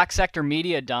 Black Sector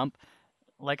Media Dump.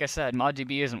 Like I said,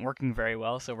 ModDB isn't working very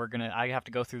well, so I have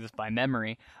to go through this by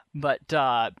memory. But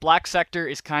Black Sector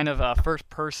is kind of a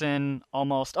first-person,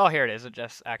 almost... Oh, here it is. It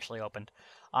just actually opened.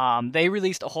 They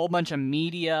released a whole bunch of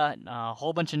media, a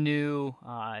whole bunch of new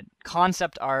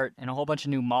concept art, and a whole bunch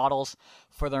of new models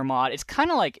for their mod. It's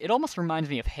kind of like, it almost reminds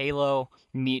me of Halo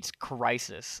meets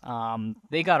Crysis.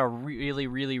 They got a really,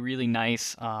 really, really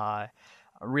nice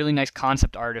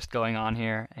concept artist going on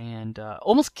here, and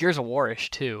almost Gears of War-ish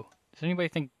too. Does anybody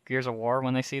think Gears of War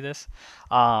when they see this?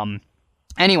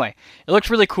 Anyway, it looks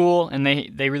really cool, and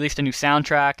they released a new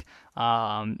soundtrack.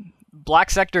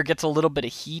 Black Sector gets a little bit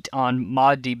of heat on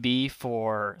ModDB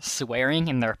for swearing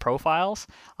in their profiles.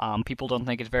 People don't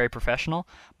think it's very professional,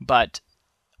 but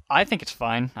I think it's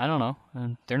fine. I don't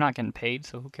know. They're not getting paid,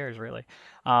 so who cares, really?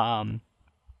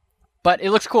 But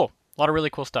it looks cool. A lot of really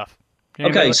cool stuff.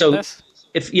 Okay, so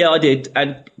I did,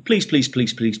 and please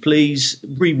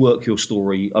rework your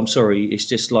story. I'm sorry, it's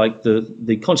just like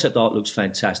the concept art looks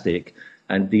fantastic.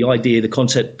 And the idea, the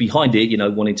concept behind it,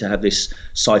 wanting to have this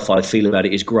sci-fi feel about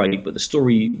it is great, but the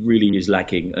story really is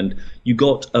lacking. And you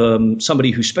got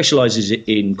somebody who specializes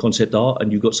in concept art,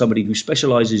 and you've got somebody who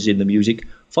specializes in the music.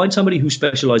 Find somebody who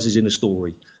specializes in the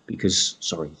story, because,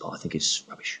 sorry, but I think it's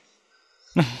rubbish.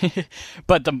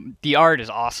 But the art is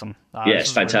awesome.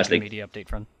 It's fantastic. Really media update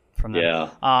from them.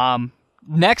 Yeah.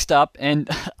 Next up, and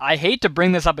I hate to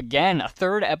bring this up again, a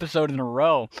third episode in a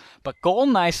row, but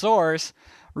GoldenEye Source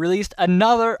released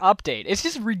another update. It's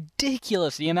just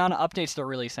ridiculous the amount of updates they're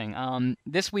releasing.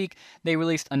 This week they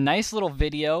released a nice little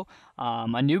video,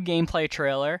 a new gameplay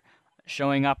trailer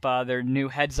showing up their new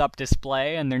heads-up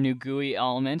display and their new GUI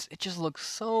elements. It just looks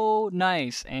so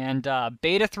nice. And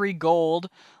Beta 3 Gold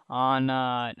on...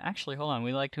 actually, hold on.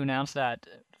 We'd like to announce that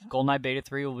GoldenEye Beta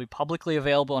 3 will be publicly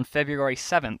available on February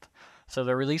 7th. So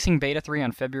they're releasing Beta 3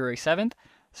 on February 7th.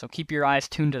 So keep your eyes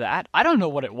tuned to that. I don't know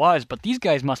what it was, but these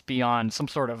guys must be on some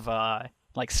sort of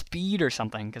like speed or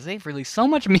something, because they've released so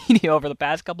much media over the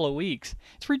past couple of weeks.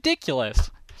 It's ridiculous.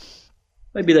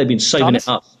 Maybe they've been saving Thomas?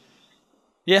 it up.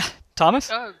 Yeah, Thomas?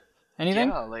 Anything?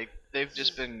 Yeah, like they've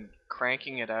just been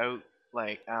cranking it out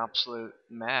like absolute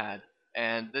mad.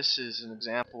 And this is an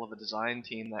example of a design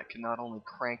team that can not only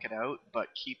crank it out, but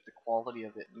keep the quality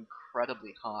of it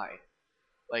incredibly high.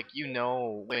 Like,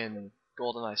 when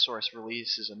GoldenEye Source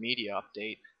releases a media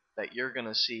update, that you're going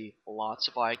to see lots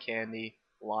of eye candy,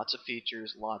 lots of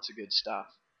features, lots of good stuff.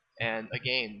 And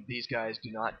again, these guys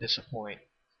do not disappoint.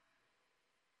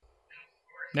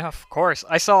 Yeah, of course.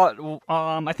 I saw it,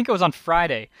 I think it was on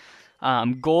Friday.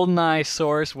 GoldenEye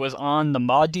Source was on the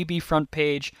ModDB front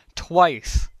page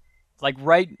twice, like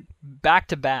right back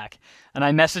to back. And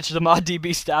I messaged the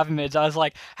ModDB staff mids. I was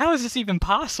like, how is this even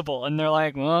possible? And they're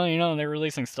like, well, they're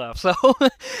releasing stuff. So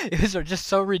it was just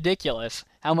so ridiculous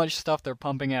how much stuff they're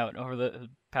pumping out over the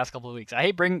past couple of weeks. I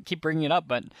hate keep bringing it up,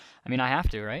 but I mean, I have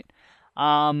to, right?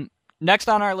 Next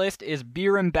on our list is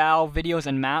Beer and Bow Videos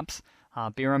and Maps.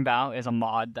 Beer and Bow is a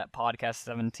mod that Podcast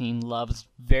 17 loves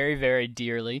very, very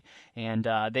dearly, and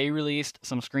they released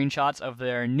some screenshots of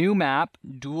their new map,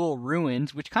 Dual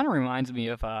Ruins, which kind of reminds me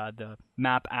of the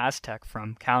map Aztec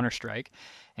from Counter-Strike,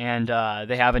 and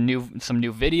they have some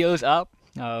new videos up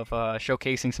of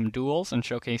showcasing some duels and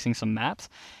showcasing some maps,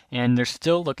 and they're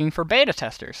still looking for beta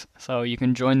testers, so you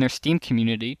can join their Steam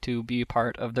community to be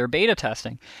part of their beta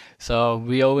testing. So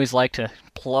we always like to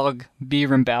plug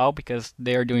Beer and Bow because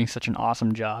they are doing such an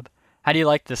awesome job. How do you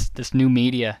like this new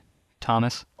media,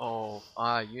 Thomas? Oh,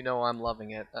 I'm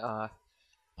loving it.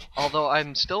 Although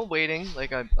I'm still waiting,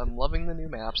 like I'm loving the new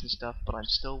maps and stuff, but I'm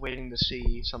still waiting to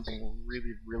see something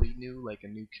really, really new, like a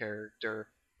new character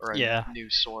or a new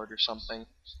sword or something.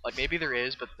 Like maybe there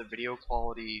is, but the video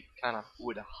quality kind of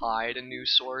would hide a new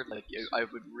sword. Like I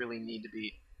would really need to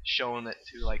be shown it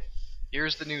to like,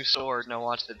 here's the new sword, now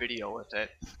watch the video with it.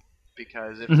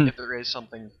 Because if there is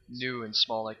something new and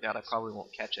small like that, I probably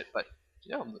won't catch it. But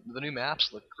the new maps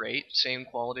look great, same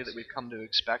quality that we've come to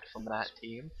expect from that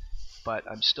team. But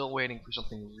I'm still waiting for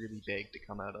something really big to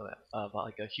come out of that,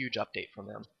 like a huge update from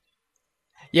them.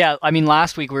 Yeah, I mean,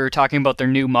 last week we were talking about their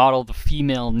new model, the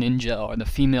female ninja, or the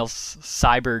female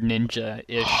cyber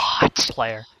ninja-ish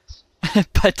player.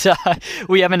 But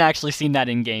we haven't actually seen that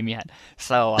in-game yet.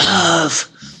 So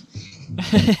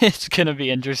it's going to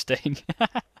be interesting.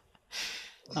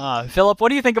 Philip, what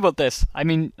do you think about this? I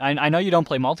mean, I know you don't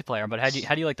play multiplayer, but how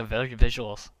do you like the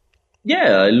visuals?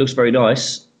 Yeah, it looks very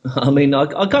nice. I mean,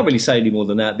 I can't really say any more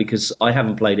than that because I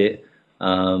haven't played it.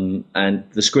 And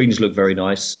the screens look very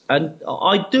nice, and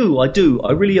I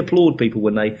really applaud people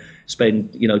when they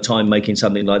spend time making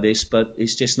something like this. But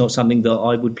it's just not something that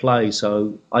I would play,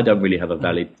 so I don't really have a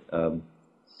valid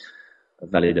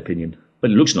opinion. But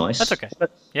it looks nice. That's okay.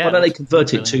 Why don't they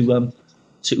convert it to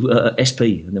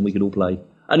SP, and then we can all play?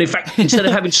 And in fact, instead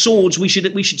of having swords, we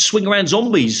should swing around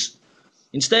zombies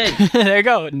instead. There you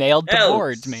go, nailed the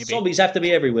boards. Maybe zombies have to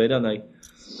be everywhere, don't they?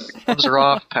 Gloves are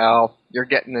off, pal. You're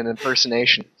getting an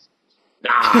impersonation.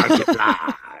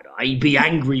 I be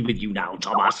angry with you now,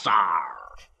 Thomas.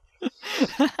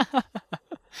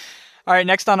 All right,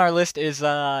 next on our list is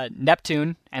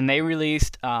Neptune, and they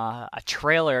released a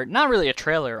trailer, not really a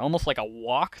trailer, almost like a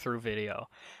walkthrough video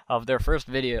of their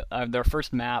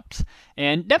first maps.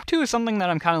 And Neptune is something that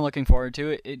I'm kind of looking forward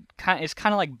to. It's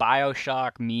kind of like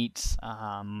BioShock meets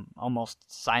almost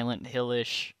Silent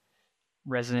Hill-ish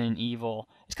Resident Evil.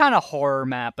 It's kind of a horror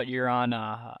map, but you're on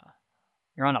a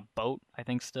boat, I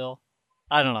think. Still,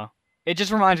 I don't know. It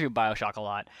just reminds me of BioShock a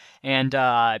lot. And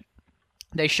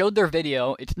they showed their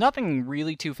video. It's nothing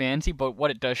really too fancy, but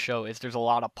what it does show is there's a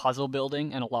lot of puzzle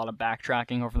building and a lot of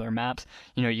backtracking over their maps.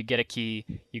 You get a key,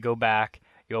 you go back,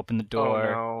 you open the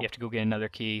door, you have to go get another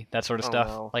key, that sort of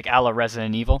stuff, like a la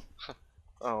Resident Evil.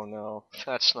 Oh no,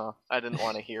 that's not. I didn't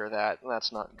want to hear that.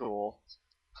 That's not cool.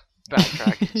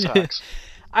 Backtracking sucks.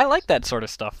 I like that sort of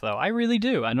stuff, though. I really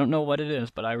do. I don't know what it is,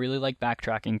 but I really like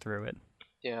backtracking through it.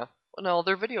 Yeah. Well, no,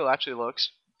 their video actually looks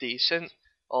decent,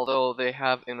 although they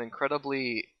have an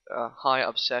incredibly high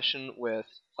obsession with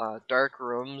dark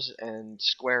rooms and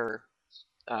square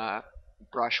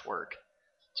brushwork.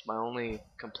 It's my only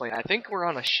complaint. I think we're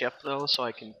on a shift, though, so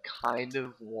I can kind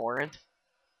of warrant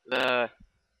the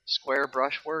square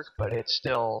brushwork, but it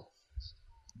still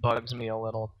bugs me a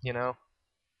little,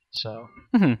 So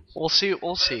we'll see.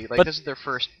 Like, this is their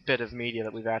first bit of media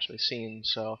that we've actually seen,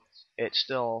 so it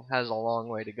still has a long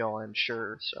way to go, I'm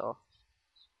sure. So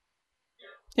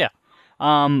yeah,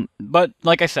 but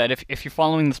like I said, if you're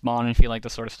following this mod and if you like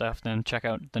this sort of stuff, then check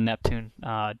out the Neptune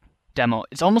demo.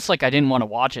 It's almost like I didn't want to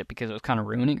watch it because it was kind of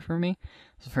ruining it for me.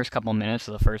 It's the first couple of minutes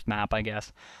of the first map, I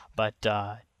guess. But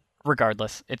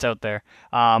regardless, it's out there.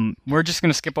 We're just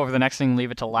gonna skip over the next thing,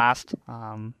 leave it to last.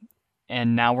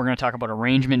 And now we're going to talk about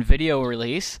Arrangement video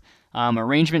release.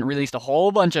 Arrangement released a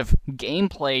whole bunch of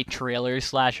gameplay trailers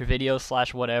 /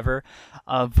 videos / whatever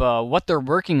of what they're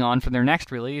working on for their next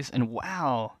release. And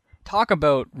wow, talk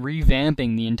about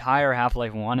revamping the entire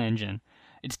Half-Life 1 engine.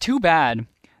 It's too bad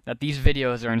that these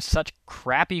videos are in such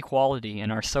crappy quality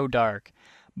and are so dark.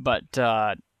 But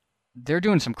they're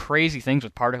doing some crazy things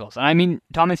with particles. And I mean,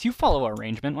 Thomas, you follow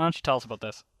Arrangement. Why don't you tell us about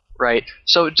this? Right.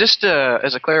 So just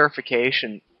as a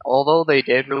clarification, although they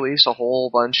did release a whole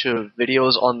bunch of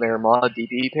videos on their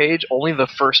ModDB page, only the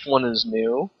first one is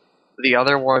new. The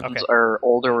other ones are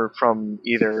older from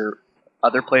either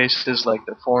other places like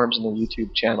their forums and their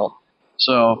YouTube channel.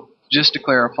 So, just to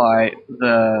clarify,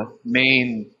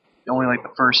 only like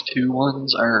the first two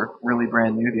ones are really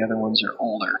brand new, the other ones are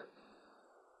older.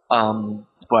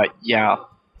 But yeah.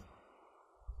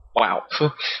 Wow.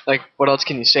 Like, what else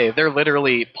can you say? They're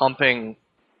literally pumping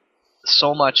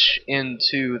so much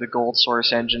into the Gold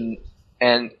Source engine,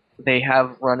 and they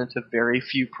have run into very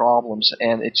few problems,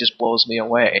 and it just blows me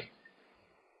away.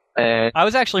 I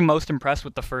was actually most impressed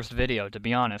with the first video, to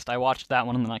be honest. I watched that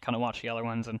one, and then I kind of watched the other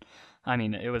ones, and I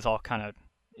mean, it was all kind of...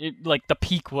 like, the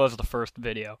peak was the first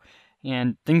video.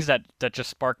 And things that just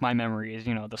spark my memory is,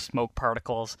 the smoke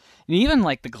particles, and even,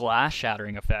 like, the glass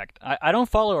shattering effect. I don't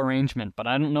follow Arrangement, but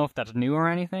I don't know if that's new or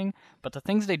anything, but the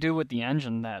things they do with the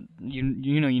engine that, you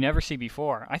never see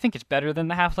before, I think it's better than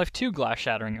the Half-Life 2 glass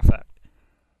shattering effect.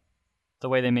 The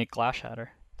way they make glass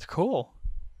shatter. It's cool.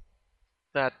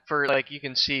 That, you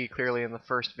can see clearly in the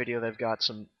first video, they've got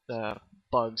some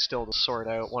bugs still to sort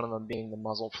out, one of them being the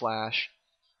muzzle flash.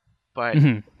 But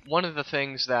one of the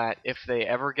things that, if they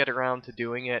ever get around to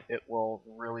doing it, it will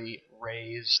really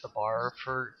raise the bar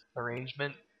for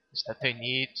Arrangement, is that they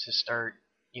need to start,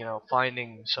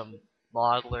 finding some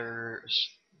modelers,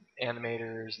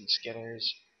 animators, and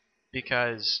skinners,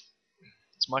 because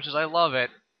as much as I love it,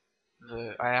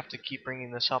 I have to keep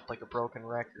bringing this up like a broken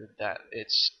record, that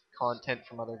it's content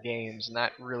from other games, and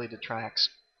that really detracts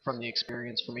from the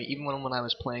experience for me, even when I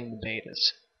was playing the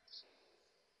betas.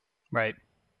 Right.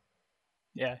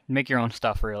 Yeah, make your own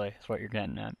stuff, really, is what you're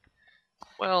getting at.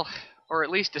 Well, or at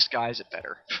least disguise it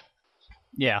better.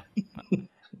 Yeah.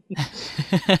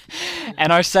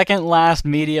 And our second last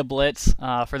media blitz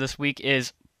for this week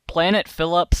is Planet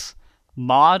Phillip's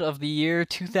Mod of the Year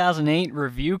 2008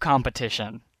 review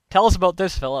competition. Tell us about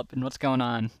this, Philip, and what's going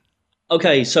on.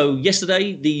 Okay, so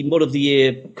yesterday the Mod of the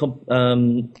Year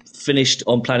finished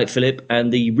on Planet Phillip,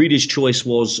 and the reader's choice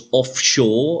was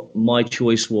Offshore. My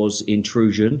choice was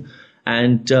Intrusion.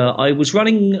 And I was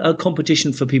running a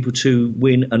competition for people to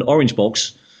win an orange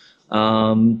box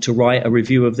to write a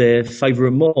review of their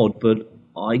favourite mod, but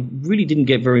I really didn't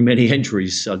get very many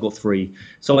entries. I got 3.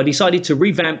 So I decided to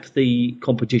revamp the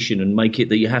competition and make it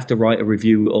that you have to write a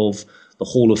review of the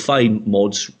Hall of Fame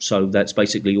mods. So that's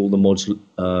basically all the mods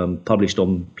published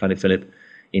on Planet Phillip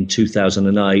in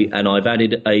 2008. And I've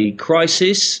added a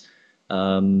Crisis,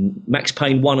 Max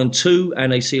Payne 1 and 2,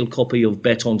 and a sealed copy of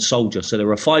Bet on Soldier. So there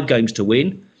are 5 games to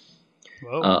win,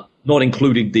 not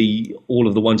including all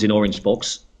of the ones in Orange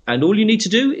Box. And all you need to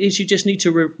do is you just need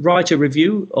to write a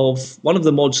review of one of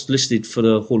the mods listed for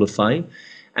the Hall of Fame,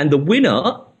 and the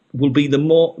winner will be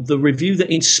the review that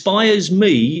inspires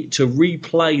me to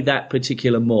replay that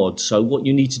particular mod. So what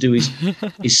you need to do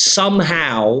is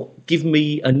somehow give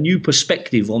me a new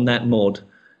perspective on that mod,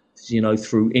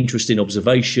 through interesting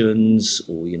observations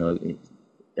or,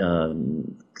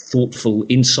 thoughtful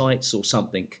insights or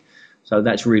something. So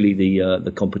that's really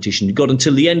the competition. You've got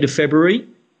until the end of February,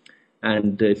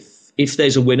 and if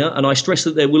there's a winner, and I stress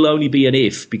that there will only be an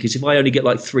if, because if I only get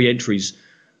like 3 entries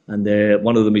and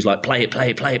one of them is like play it,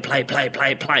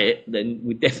 then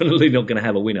we're definitely not going to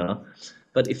have a winner.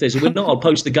 But if there's a winner, I'll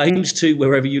post the games to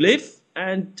wherever you live,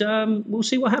 and we'll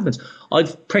see what happens.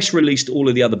 I've press released all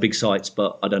of the other big sites,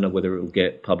 but I don't know whether it will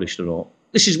get published or not.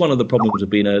 This is one of the problems of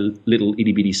being a little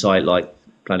itty-bitty site like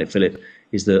Planet Phillip,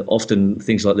 is that often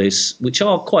things like this, which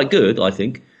are quite good, I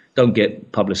think, don't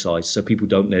get publicised, so people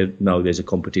don't know there's a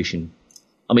competition.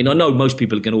 I mean, I know most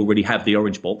people can already have the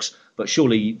orange box, but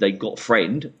surely they've got a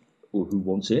friend or who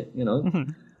wants it,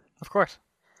 Mm-hmm. Of course.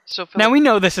 So Philip, now, we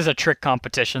know this is a trick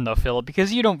competition, though, Philip,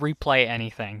 because you don't replay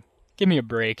anything. Give me a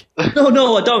break.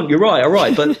 No, I don't. You're right. All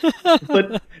right,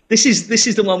 but this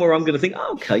is the one where I'm going to think,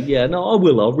 okay, yeah, no, I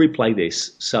will. I'll replay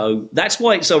this. So that's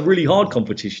why it's a really hard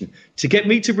competition. To get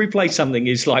me to replay something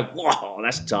is like, wow,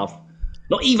 that's tough.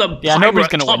 Not even Pirate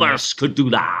Thomas could do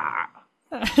that.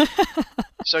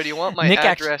 So do you want my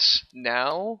address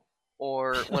now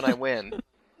or when I win?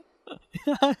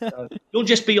 You'll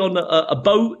just be on a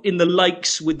boat in the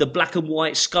lakes with the black and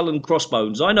white skull and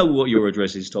crossbones. I know what your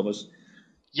address is, Thomas.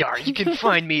 Yar, you can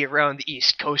find me around the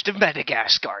east coast of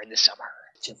Madagascar in the summer.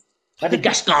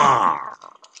 Madagascar!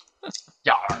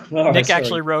 Yar.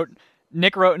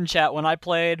 Nick wrote in chat, when I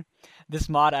played this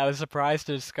mod, I was surprised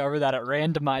to discover that it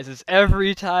randomizes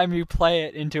every time you play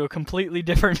it into a completely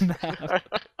different map.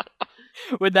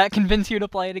 Would that convince you to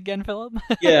play it again, Philip?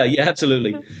 Yeah,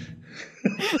 absolutely.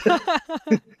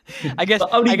 I guess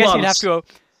you'd have to.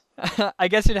 I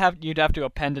guess you'd have to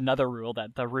append another rule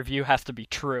that the review has to be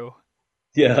true.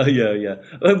 Yeah.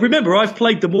 Remember, I've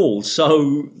played them all,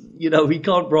 so he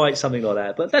can't write something like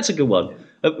that. But that's a good one.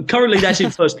 Currently, that's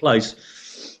in first place.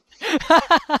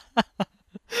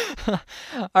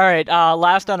 All right,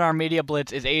 last on our media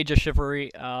blitz is Age of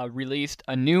Chivalry released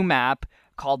a new map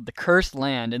called the Cursed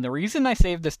Land, and the reason I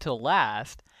saved this till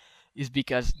last is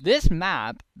because this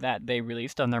map that they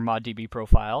released on their ModDB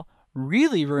profile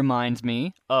really reminds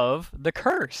me of the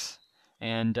Curse.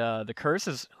 And the Curse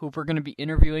is who we're going to be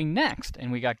interviewing next,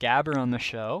 and we got Gabber on the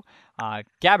show.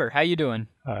 Gabber, how you doing?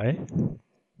 Hi.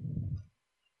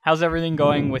 How's everything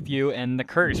going with you and the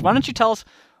Curse? Why don't you tell us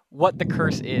what the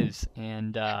Curse is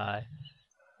and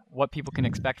what people can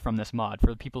expect from this mod for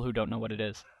the people who don't know what it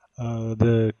is.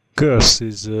 The Curse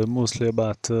is mostly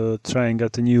about trying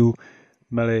out a new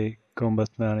melee combat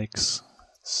mechanics.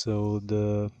 So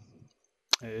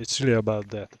it's really about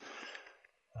that.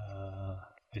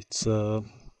 It's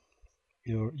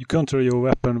you control your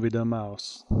weapon with a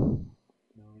mouse.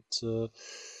 It's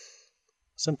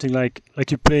something like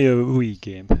you play a Wii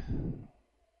game.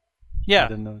 Yeah, I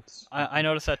don't know. I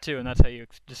noticed that too, and that's how you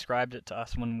described it to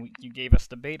us when you gave us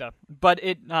the beta. But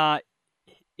it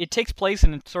takes place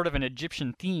in sort of an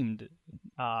Egyptian theme.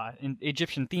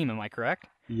 Am I correct?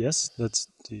 Yes, that's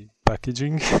the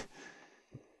packaging.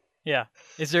 Yeah.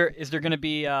 Is there going to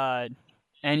be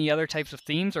any other types of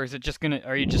themes, or is it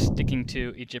are you just sticking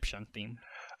to Egyptian theme?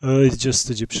 It's just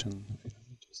Egyptian.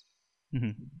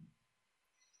 Mm-hmm.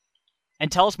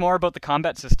 And tell us more about the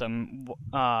combat system.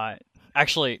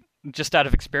 Actually, just out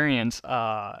of experience,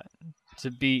 to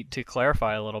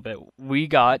clarify a little bit, we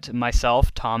got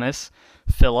myself, Thomas,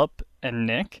 Philip, and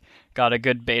Nick got a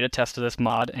good beta test of this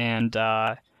mod, and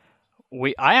I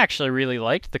actually really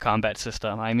liked the combat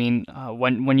system. I mean,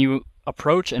 when you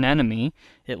approach an enemy,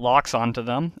 it locks onto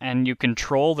them, and you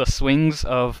control the swings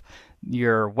of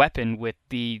your weapon with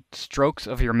the strokes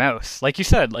of your mouse. Like you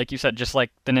said, just like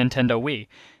the Nintendo Wii.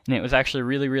 And it was actually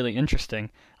really, really interesting.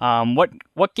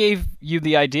 What gave you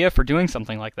the idea for doing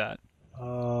something like that?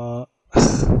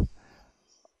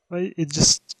 It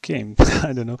just came.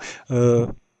 I don't know.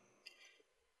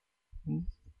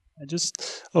 I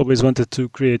just always wanted to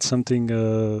create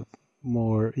something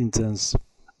more intense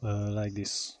like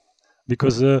this,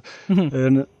 because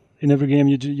in every game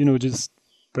you just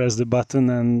press the button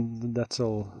and that's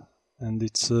all, and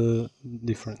it's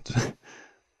different.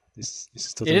 This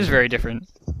is totally it is very different.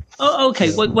 Oh,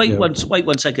 okay. Wait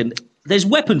 1 second. There's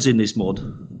weapons in this mod.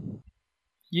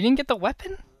 You didn't get the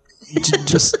weapon?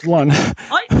 Just one.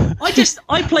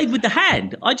 I played with the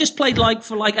hand. I just played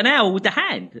for an hour with the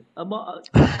hand.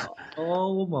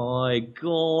 Oh my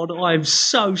god! I'm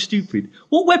so stupid.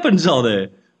 What weapons are there?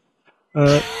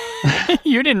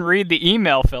 You didn't read the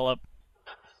email, Philip.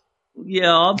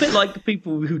 Yeah, I'm a bit like the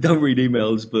people who don't read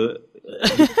emails, but...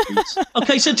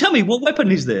 Okay, so tell me, what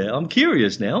weapon is there? I'm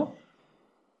curious now.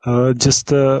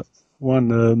 Just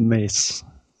one mace.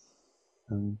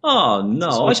 Oh,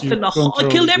 no, I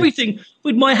killed everything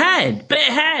with my hand, bare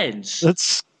hands.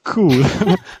 That's cool.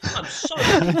 I'm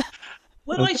sorry.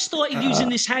 When I started using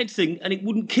this hand thing and it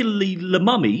wouldn't kill the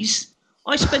mummies,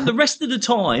 I spent the rest of the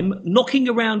time knocking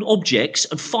around objects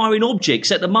and firing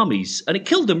objects at the mummies, and it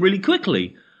killed them really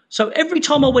quickly. So every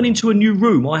time I went into a new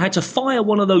room, I had to fire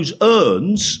one of those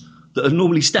urns that are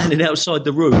normally standing outside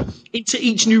the room into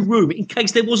each new room in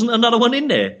case there wasn't another one in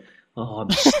there. Oh, I'm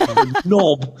a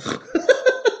knob.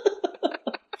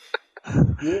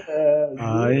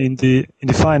 In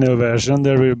the final version,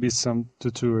 there will be some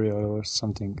tutorial or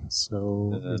something.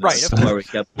 So right, don't worry,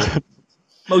 Captain.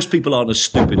 Most people aren't as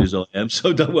stupid as I am,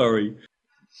 so don't worry.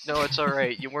 No, it's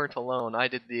alright, you weren't alone. I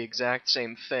did the exact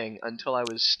same thing until I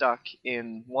was stuck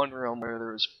in one room where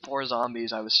there was 4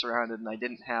 zombies, I was surrounded, and I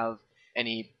didn't have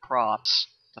any props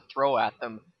to throw at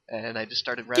them, and I just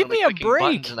started randomly clicking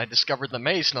buttons, and I discovered the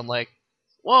mace, and I'm like,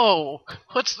 whoa,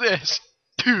 what's this?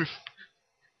 Poof.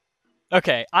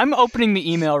 Okay, I'm opening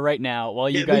the email right now while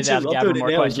you guys ask Gavin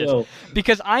more questions.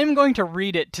 Because I'm going to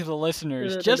read it to the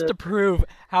listeners just to prove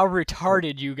how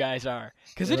retarded you guys are.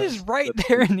 Because it is right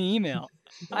there in the email.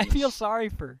 I feel sorry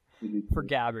for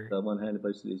Gabber.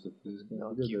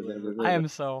 I am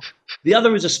so... The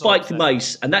other is a spiked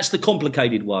mace, and that's the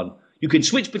complicated one. You can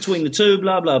switch between the two,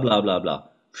 blah, blah, blah, blah, blah.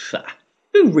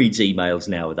 Who reads emails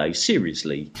nowadays?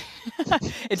 Seriously.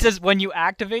 It says, when you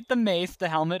activate the mace, the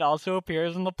helmet also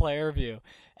appears in the player view.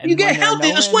 And you get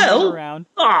helmet as well?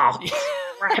 Oh,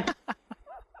 crap.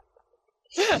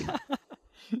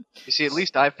 You see, at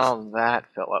least I found that,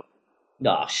 Philip.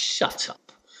 Ah, shut up.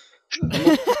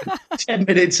 10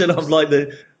 minutes and I'm like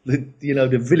the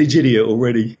village idiot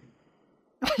already.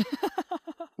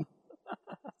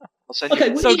 I'll send you. Okay,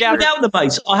 well, So, even Gabber- without the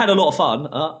bass, I had a lot of fun.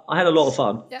 I had a lot of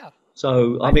fun. Yeah.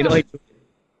 So, I mean,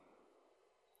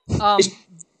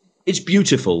 it's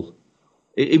beautiful.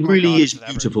 It really God, is it's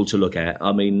ever. beautiful to look at.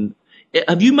 I mean,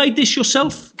 have you made this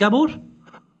yourself, Gabor?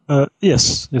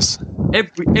 Yes.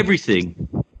 Everything.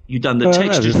 You've done the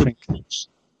textures. Everything.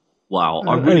 Wow,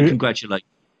 I really congratulate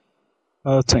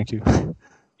you. Thank you.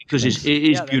 Because it is Yeah,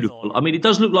 that is a beautiful. lot. I mean, it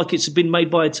does look like it's been made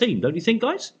by a team, don't you think,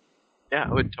 guys? Yeah,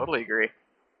 I would totally agree.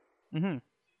 Mm-hmm.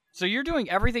 So you're doing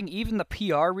everything, even the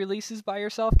PR releases, by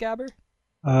yourself, Gabber?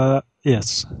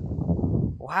 Yes.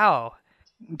 Wow.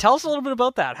 Tell us a little bit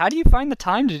about that. How do you find the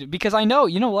time to do? Because I know,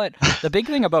 you know what, the big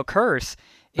thing about Curse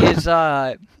is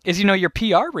your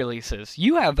PR releases.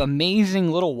 You have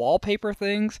amazing little wallpaper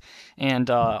things and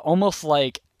almost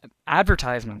like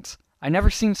advertisements. I never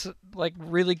seen like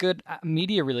really good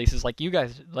media releases like you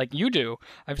guys, like you do.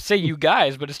 I would say you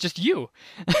guys, but it's just you.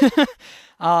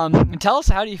 Tell us,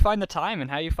 how do you find the time and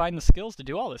how you find the skills to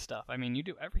do all this stuff? I mean, you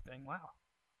do everything. Wow.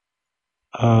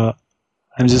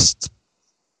 I'm just.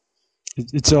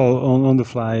 It's all on the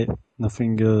fly.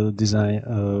 Nothing design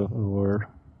or.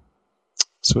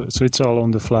 So it's all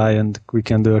on the fly and quick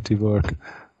and dirty work,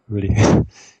 really.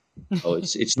 Oh,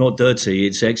 it's not dirty.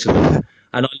 It's excellent.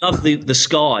 And I love the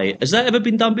sky. Has that ever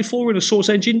been done before in a Source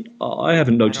engine? I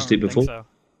haven't noticed it before.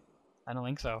 I don't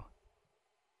think so.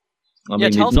 I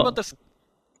mean, tell us about this.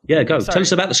 Yeah, go. Sorry. Tell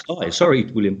us about the sky. Sorry,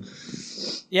 William.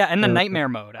 Yeah, and the nightmare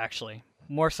mode, actually.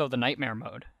 More so the nightmare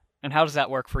mode. And how does that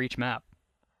work for each map?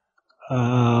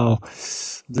 The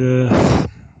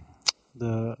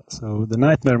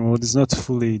nightmare mode is not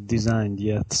fully designed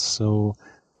yet, so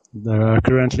there are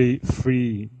currently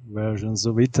 3 versions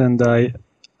of it, and I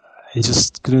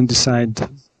just couldn't decide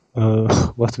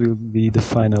what will be the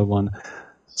final one.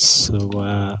 So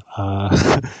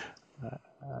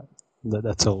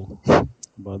that's all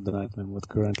about the nightmare mode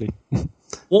currently.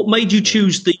 What made you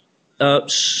choose the?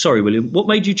 Sorry, William. What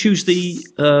made you choose the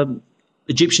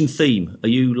Egyptian theme? Are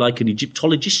you like an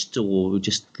Egyptologist, or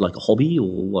just like a hobby, or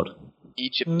what?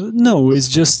 Egypt. No, it's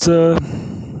just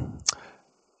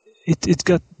it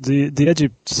got the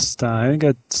Egypt style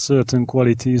got certain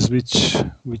qualities which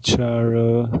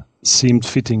are seemed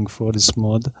fitting for this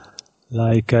mod.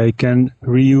 Like I can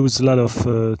reuse a lot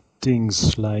of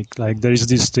things. Like there is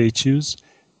these statues,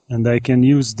 and I can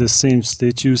use the same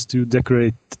statues to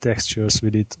decorate the textures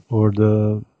with it, or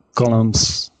the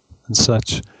columns and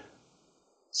such.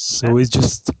 So it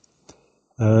just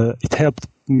it helped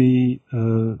me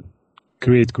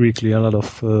create quickly a lot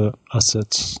of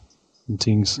assets and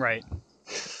things. Right.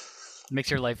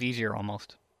 Makes your life easier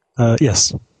almost.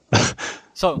 Yes.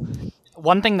 So,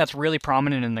 one thing that's really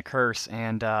prominent in the Curse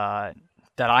and that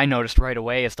I noticed right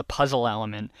away is the puzzle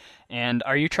element. And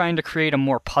are you trying to create a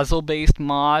more puzzle-based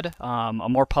mod, a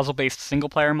more puzzle-based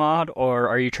single-player mod, or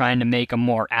are you trying to make a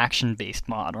more action-based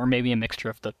mod, or maybe a mixture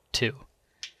of the two?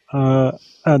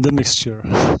 The mixture.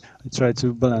 I try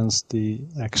to balance the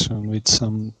action with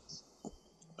some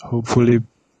hopefully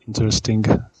interesting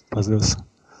puzzles.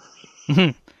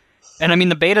 And I mean,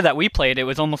 the beta that we played, it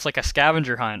was almost like a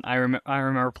scavenger hunt. I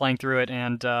remember playing through it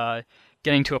and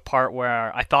getting to a part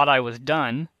where I thought I was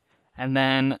done, and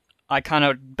then I kind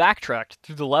of backtracked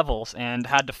through the levels and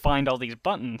had to find all these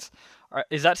buttons.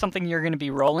 Is that something you're going to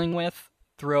be rolling with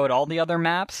throughout all the other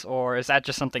maps, or is that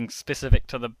just something specific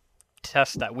to the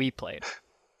test that we played?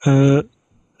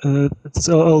 It's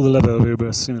all the levels will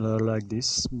be similar like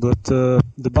this, but the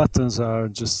buttons are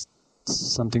just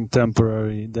something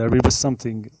temporary. There will be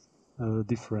something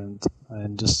different. I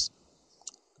just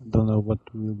don't know what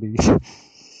will be.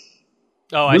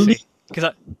 Oh, I see.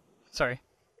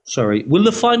 Sorry. Will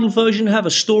the final version have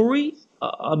a story?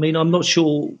 I mean, I'm not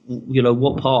sure,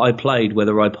 what part I played,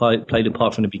 whether I played a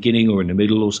part from the beginning or in the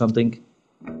middle or something.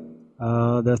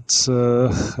 That's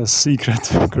a secret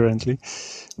currently.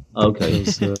 Okay.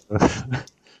 Because,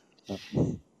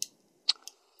 All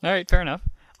right, fair enough.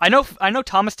 I know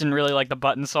Thomas didn't really like the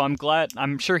buttons, so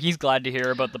I'm sure he's glad to hear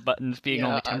about the buttons being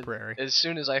only temporary. As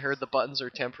soon as I heard the buttons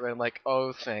are temporary, I'm like,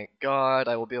 oh, thank God,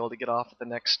 I will be able to get off at the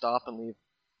next stop and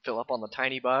fill up on the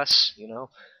tiny bus,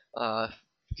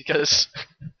 because,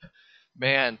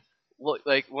 man, look,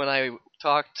 like when I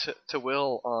talked to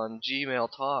Will on Gmail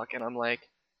Talk, and I'm like,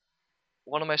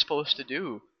 what am I supposed to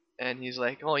do? And he's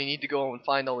like, oh, you need to go and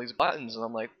find all these buttons. And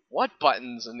I'm like, what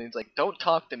buttons? And he's like, don't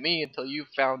talk to me until you've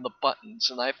found the buttons.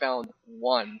 And I found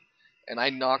one. And I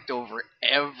knocked over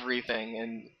everything.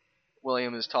 And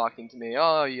William is talking to me,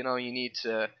 oh, you need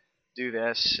to do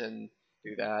this and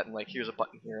do that. And like, here's a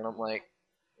button here. And I'm like,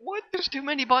 what? There's too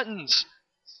many buttons.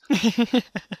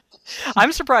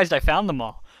 I'm surprised I found them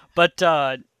all. But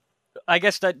I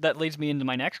guess that leads me into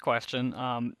my next question.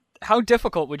 How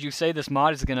difficult would you say this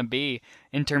mod is going to be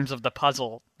in terms of the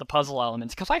puzzle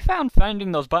elements? Because I found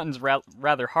finding those buttons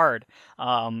rather hard.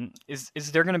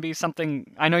 Is there going to be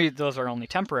something? I know those are only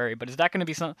temporary, but is that going to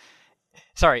be some?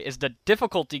 Sorry, is the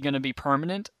difficulty going to be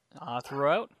permanent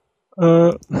throughout?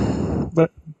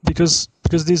 But because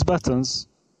these buttons,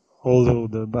 although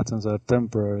the buttons are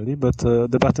temporarily, but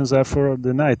the buttons are for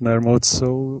the nightmare mode,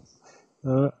 so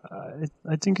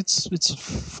I think it's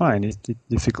fine. It's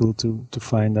difficult to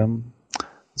find them,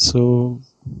 so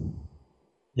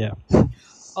yeah.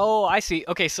 Oh, I see.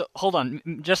 Okay, so hold on,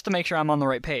 just to make sure I'm on the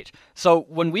right page. So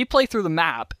when we play through the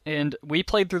map, and we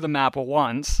played through the map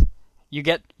once, you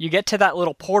get to that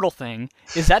little portal thing.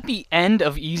 Is that the end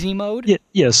of easy mode?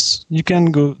 Yes, you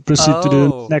can proceed to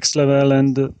the next level,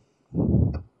 and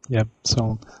yeah,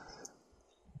 so.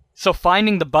 So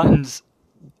finding the buttons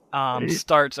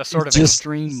starts a sort of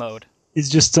extreme mode. It's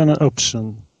just an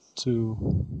option to.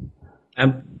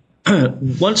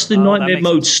 Once the nightmare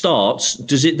mode starts,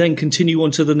 does it then continue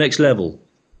on to the next level?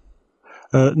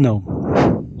 No.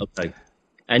 Okay.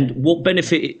 And what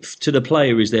benefit to the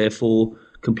player is there for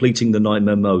completing the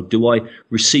nightmare mode? Do I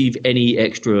receive any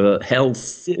extra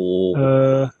health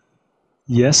or?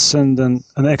 Yes, and then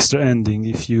an extra ending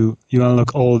if you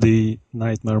unlock all the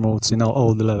nightmare modes in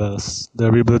all the levels.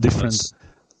 There will be a different,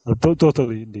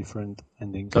 totally different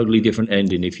ending. Totally different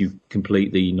ending if you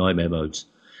complete the nightmare modes.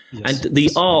 Yes. And the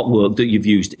artwork that you've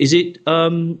used, is it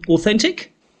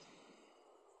authentic?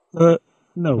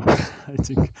 No, I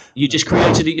think. You just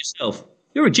created it yourself?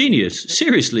 You're a genius.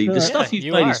 Seriously, the stuff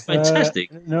you've made is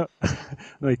fantastic. No,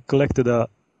 I collected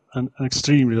an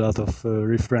extremely lot of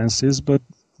references, but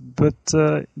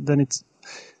then it's.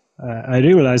 I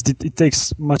realized it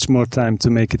takes much more time to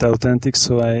make it authentic,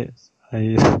 so I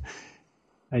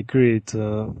create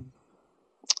not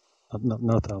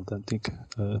authentic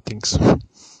things.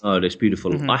 Oh, that's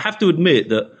beautiful. Mm-hmm. I have to admit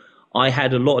that I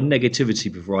had a lot of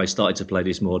negativity before I started to play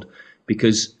this mod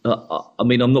because, I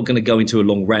mean, I'm not going to go into a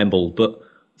long ramble, but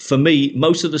for me,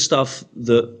 most of the stuff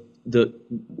that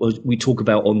we talk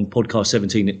about on Podcast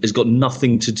 17 has got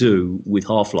nothing to do with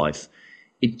Half-Life.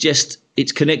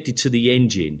 It's connected to the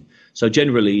engine. So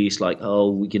generally, it's like,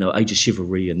 Age of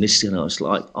Chivalry and this, it's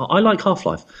like, I like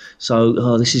Half-Life.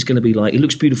 So this is going to be like, it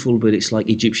looks beautiful, but it's like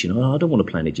Egyptian. I don't want to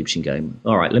play an Egyptian game.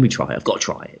 All right, let me try it. I've got to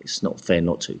try it. It's not fair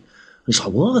not to. And it's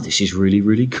like, wow, this is really,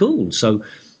 really cool. So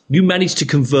you managed to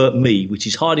convert me, which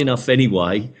is hard enough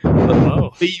anyway.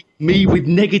 But me with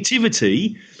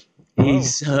negativity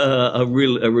is a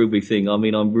real big thing. I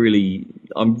mean, I'm really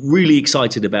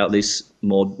excited about this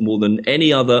mod more than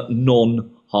any other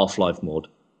non-Half-Life mod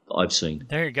I've seen.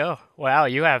 There you go. Wow,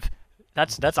 you have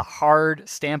that's a hard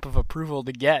stamp of approval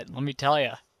to get, let me tell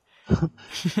you.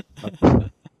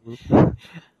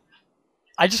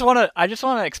 I just want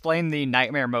to explain the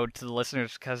nightmare mode to the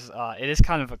listeners because it is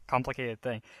kind of a complicated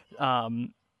thing.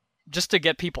 Just to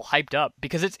get people hyped up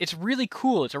because it's really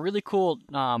cool. It's a really cool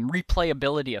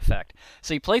replayability effect.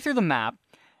 So you play through the map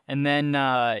and then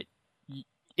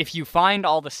if you find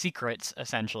all the secrets,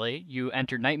 essentially, you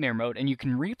enter nightmare mode, and you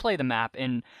can replay the map,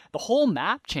 and the whole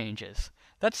map changes.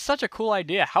 That's such a cool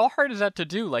idea. How hard is that to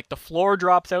do? Like, the floor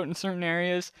drops out in certain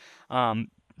areas, the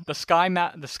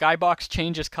skybox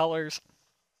changes colors,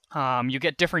 you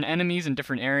get different enemies in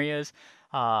different areas.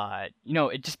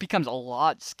 It just becomes a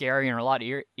lot scarier and a lot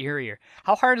eerier.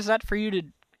 How hard is that for you to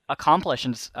accomplish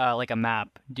in like a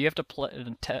map? Do you have to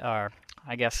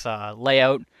lay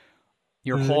out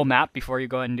your whole map before you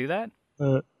go ahead and do that?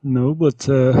 No, but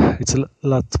it's a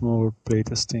lot more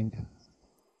playtesting.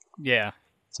 Yeah.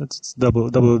 So it's double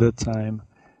the time.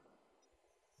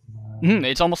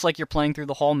 It's almost like you're playing through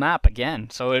the whole map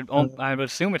again. So I would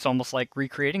assume it's almost like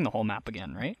recreating the whole map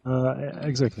again, right?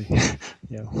 Exactly.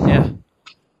 Yeah. Yeah.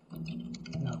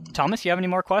 Thomas, you have any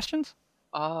more questions?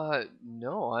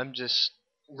 No, I'm just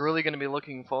really going to be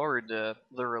looking forward to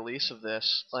the release of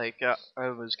this. Like,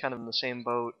 I was kind of in the same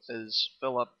boat as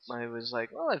Philip. I was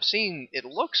like, well, I've seen it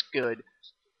looks good,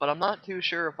 but I'm not too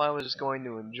sure if I was going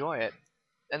to enjoy it.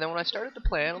 And then when I started to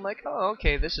play it, I'm like, oh,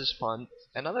 okay, this is fun.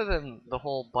 And other than the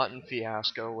whole button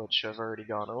fiasco, which I've already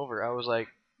gone over, I was like,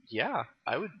 yeah,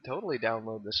 I would totally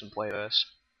download this and play this.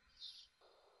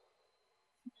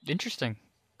 Interesting.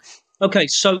 Okay,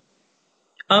 so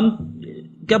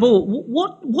Gabor,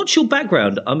 what's your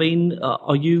background? I mean,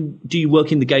 do you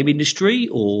work in the game industry,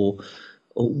 or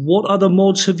what other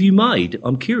mods have you made?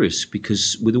 I'm curious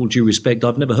because, with all due respect,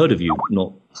 I've never heard of you.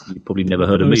 You probably never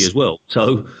heard of me as well.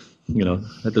 So,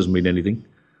 that doesn't mean anything.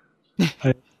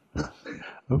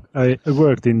 I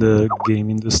worked in the game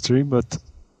industry, but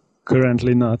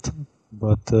currently not.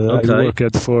 but Okay. I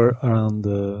worked for around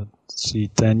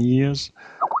 10 years,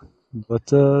 but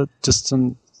just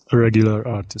a regular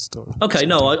artist. Or Okay,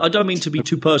 no, I don't mean to be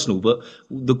too personal, but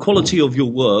the quality of your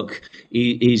work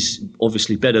is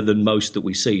obviously better than most that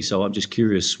we see. So I'm just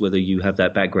curious whether you have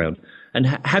that background. And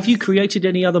have you created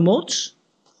any other mods?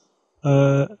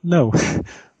 No,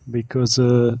 because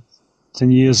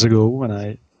 10 years ago when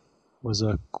I was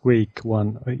a Quake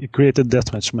 1, I created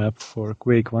deathmatch map for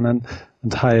Quake 1 and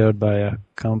hired by a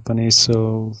company.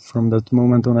 So from that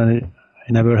moment on, I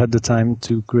never had the time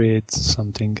to create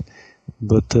something.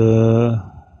 But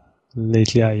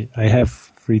lately I have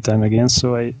free time again,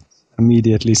 so I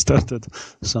immediately started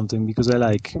something because I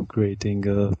like creating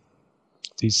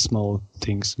these small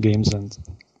things, games and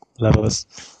levels.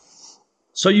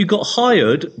 So you got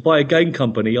hired by a game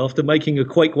company after making a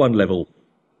Quake 1 level?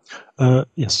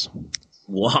 Yes.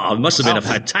 Wow, it must have been a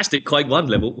fantastic Quake 1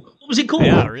 level. What was it called?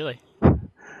 Yeah, really.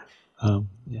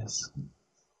 Yes.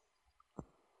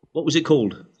 What was it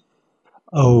called?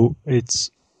 Oh,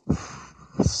 it's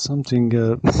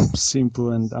something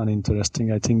simple and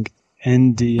uninteresting. I think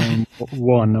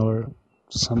NDM1 or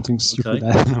something stupid.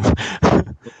 Okay. I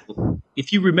don't know.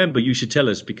 If you remember, you should tell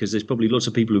us, because there's probably lots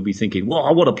of people who'll be thinking, well,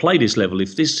 I want to play this level.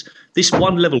 If this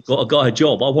one level got a guy a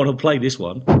job, I want to play this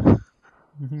one.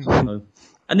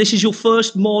 And this is your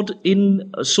first mod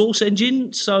in a Source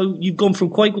engine, so you've gone from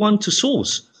Quake 1 to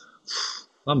Source.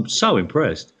 I'm so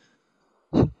impressed.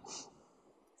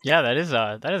 Yeah, that is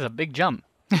a big jump.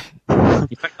 In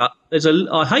fact,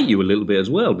 I hate you a little bit as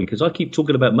well, because I keep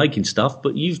talking about making stuff,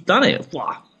 but you've done it.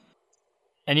 Wow.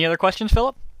 Any other questions,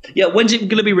 Philip? Yeah, when's it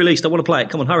going to be released? I want to play it.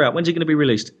 Come on, hurry up. When's it going to be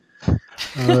released?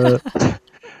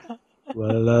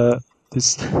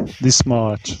 This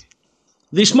March.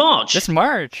 This March? This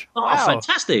March. Oh, Wow.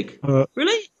 fantastic.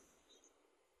 Really?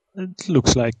 It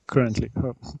looks like currently.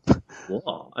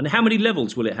 Wow. And how many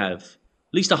levels will it have?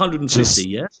 At least 150,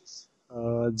 yeah?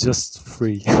 Just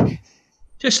 3.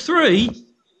 Just 3?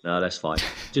 No, that's fine.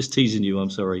 Just teasing you,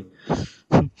 I'm sorry.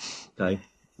 Okay.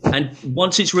 And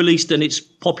once it's released and it's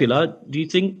popular, do you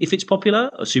think, if it's popular,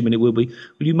 assuming it will be,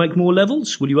 will you make more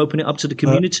levels? Will you open it up to the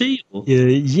community?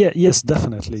 Yes,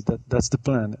 definitely. That's the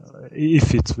plan.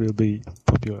 If it will be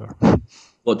popular.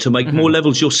 What, to make more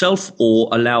levels yourself, or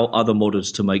allow other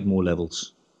modders to make more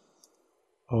levels?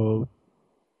 Oh,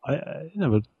 I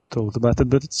never thought about it,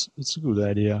 but it's a good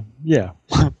idea. Yeah.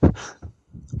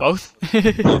 Both? Both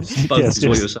Yes, is what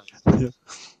yes. you're saying. Yeah.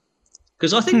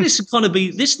 Because I think this kind of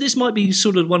be this might be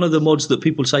sort of one of the mods that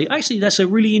people say, actually, that's a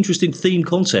really interesting theme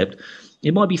concept.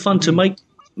 It might be fun to make,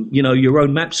 your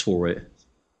own maps for it.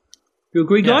 You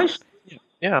agree, guys?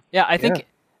 Yeah, I think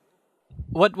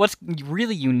what's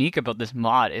really unique about this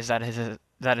mod is that it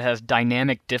has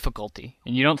dynamic difficulty,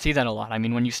 and you don't see that a lot. I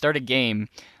mean, when you start a game,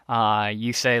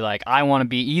 you say like, I want to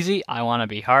be easy, I want to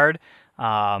be hard,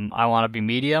 I want to be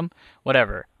medium,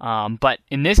 whatever. But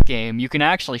in this game, you can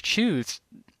actually choose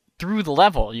through the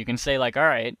level. You can say like, all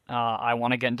right, I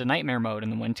want to get into nightmare mode,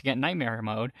 and then when to get in nightmare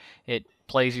mode, it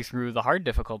plays you through the hard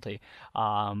difficulty.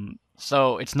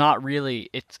 So it's not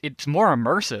really, it's more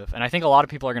immersive, and I think a lot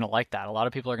of people are going to like that. A lot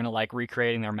of people are going to like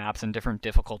recreating their maps in different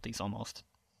difficulties almost.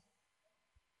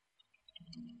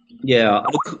 Yeah,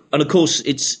 and of course,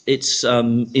 it's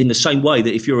in the same way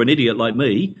that if you're an idiot like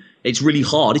me, it's really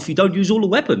hard if you don't use all the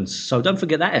weapons. So don't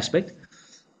forget that aspect.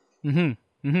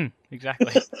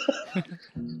 Exactly.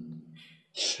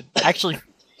 Actually,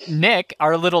 Nick,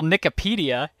 our little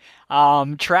Nickopedia,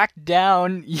 tracked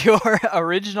down your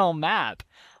original map.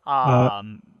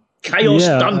 Chaos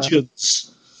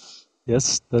Dungeons.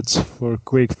 Yes, that's for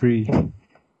Quake 3.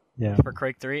 Yeah. For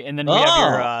Quake 3, and then we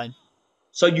have your...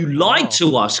 So you lied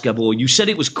to us, Gabor. You said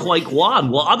it was Quake 1.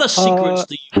 What other secrets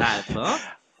do you have,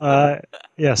 huh?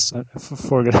 Yes, I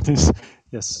forgot this.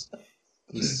 Yes.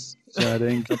 So I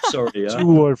think I'm sorry,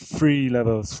 2 or 3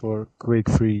 levels for Quake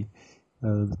 3.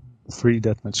 3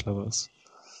 deathmatch levels.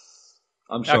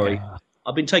 I'm sorry. Okay.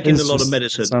 I've been taking It's a lot of just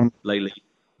medicine lately,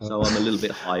 so I'm a little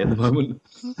bit high at the moment.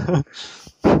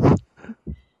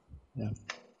 Yeah.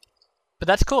 But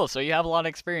that's cool, so you have a lot of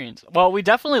experience. Well, we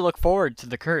definitely look forward to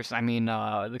The Curse. I mean,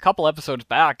 a couple episodes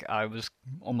back, I was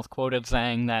almost quoted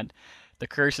saying that The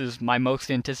Curse is my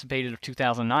most anticipated of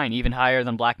 2009, even higher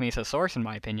than Black Mesa Source, in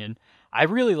my opinion. I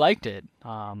really liked it.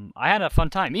 I had a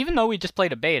fun time, even though we just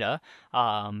played a beta.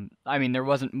 I mean, there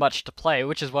wasn't much to play,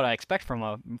 which is what I expect from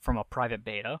a private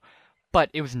beta. But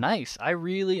it was nice. I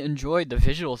really enjoyed the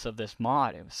visuals of this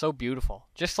mod. It was so beautiful,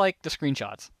 just like the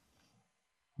screenshots.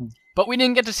 But we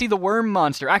didn't get to see the worm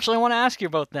monster. Actually, I want to ask you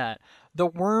about that. The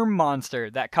worm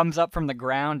monster that comes up from the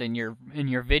ground in your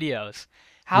videos.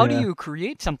 How do you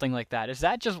create something like that? Is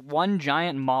that just one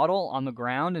giant model on the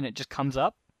ground and it just comes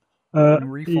up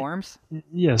and reforms?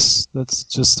 Yes, that's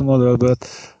just a model,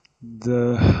 but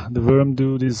the worm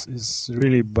dude is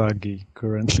really buggy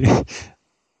currently.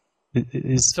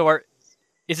 So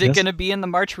is it Yes? going to be in the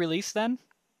March release then?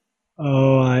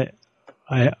 Oh,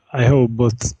 I hope,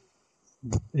 but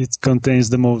it contains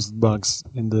the most bugs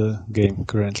in the game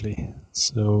currently.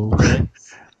 So,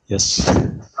 yes.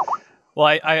 Well,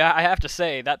 I have to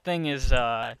say that thing is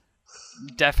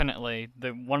definitely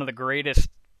one of the greatest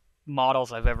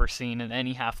models I've ever seen in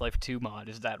any Half-Life 2 mod.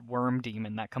 Is that worm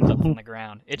demon that comes up from the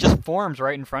ground? It just forms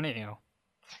right in front of you.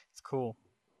 It's cool.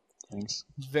 Thanks.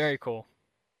 It's very cool.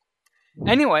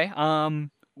 Anyway,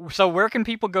 so where can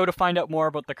people go to find out more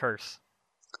about the curse?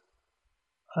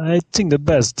 I think the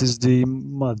best is the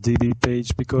ModDB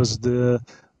page because the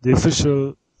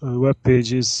official web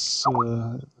page is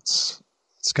it's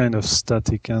kind of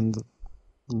static and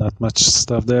not much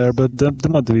stuff there, but the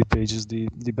ModDB page is the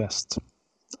best.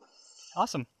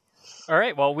 Awesome. All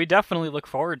right, well, we definitely look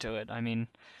forward to it. I mean,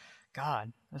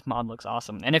 God, this mod looks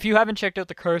awesome. And if you haven't checked out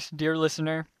the curse, dear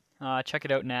listener, check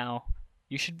it out now.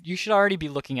 You should already be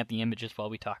looking at the images while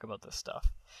we talk about this stuff.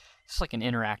 It's like an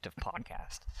interactive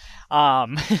podcast.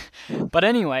 But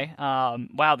anyway,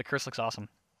 wow, the curse looks awesome.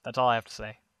 That's all I have to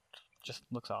say. Just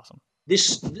looks awesome.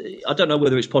 This, I don't know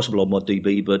whether it's possible on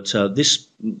ModDB, but this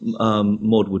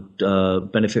mod would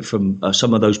benefit from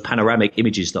some of those panoramic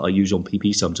images that I use on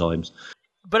PP sometimes.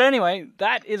 But anyway,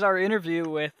 that is our interview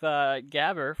with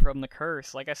Gabber from The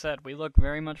Curse. Like I said, we look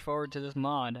very much forward to this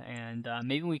mod, and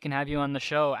maybe we can have you on the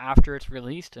show after it's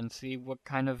released and see what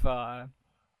kind of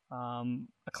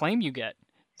acclaim you get.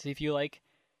 See if you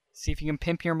can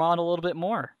pimp your mod a little bit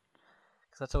more,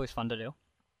 because that's always fun to do.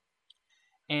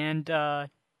 And I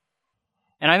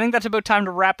think that's about time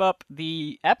to wrap up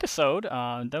the episode.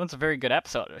 That was a very good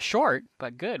episode. Short,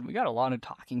 but good. We got a lot of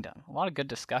talking done, a lot of good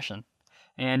discussion.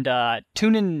 And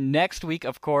tune in next week,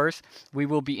 of course. We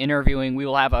will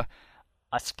have a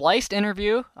spliced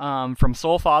interview from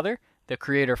Soulfather, the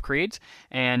creator of Creeds,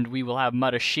 and we will have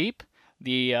Mudda Sheep,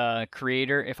 the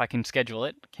creator, if I can schedule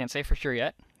it. Can't say for sure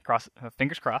yet.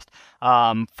 Fingers crossed.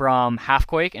 From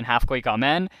Halfquake and Halfquake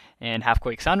Amen and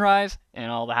Halfquake Sunrise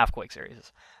and all the Halfquake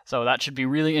series. So that should be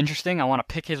really interesting. I want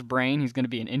to pick his brain. He's going to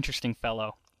be an interesting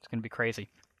fellow. It's going to be crazy.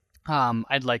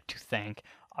 I'd like to thank,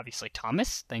 obviously,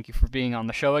 Thomas. Thank you for being on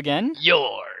the show again.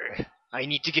 I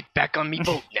need to get back on me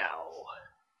boat now.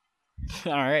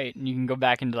 All right, and you can go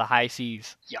back into the high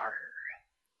seas. Yar.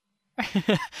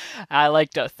 I'd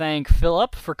like to thank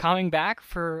Philip for coming back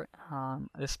for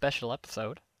this special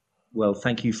episode. Well,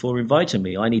 thank you for inviting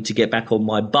me. I need to get back on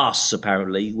my bus,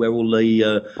 apparently, where all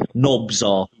the knobs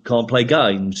are who can't play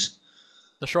games.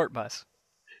 The short bus.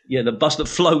 Yeah, the bus that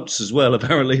floats as well,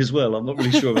 apparently, as well. I'm not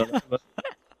really sure about that. But...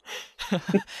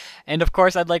 And, of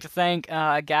course, I'd like to thank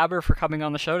Gabber for coming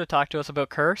on the show to talk to us about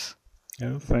Curse.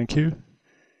 Oh, thank you.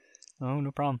 Oh,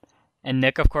 no problem. And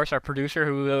Nick, of course, our producer,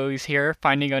 who is here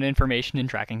finding out information and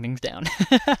tracking things down.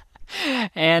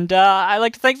 And I'd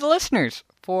like to thank the listeners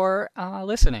for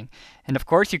listening. And, of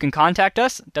course, you can contact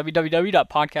us at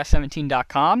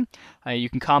www.podcast17.com. You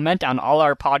can comment on all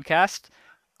our podcasts,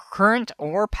 current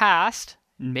or past,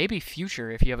 maybe future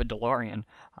if you have a DeLorean,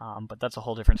 but that's a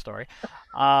whole different story.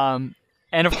 And,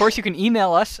 of course, you can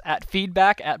email us at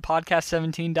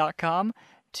feedback@podcast17.com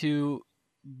to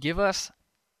give us,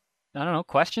 I don't know,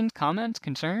 questions, comments,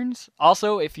 concerns.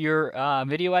 Also, if you're a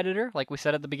video editor, like we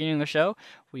said at the beginning of the show,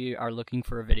 we are looking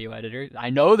for a video editor. I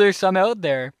know there's some out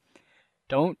there.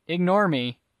 Don't ignore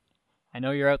me. I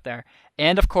know you're out there.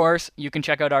 And, of course, you can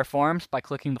check out our forums by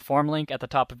clicking the form link at the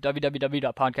top of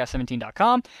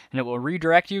www.podcast17.com, and it will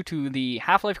redirect you to the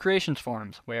Half-Life Creations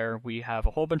forums, where we have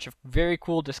a whole bunch of very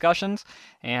cool discussions,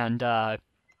 and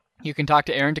you can talk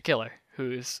to Aaron DeKiller,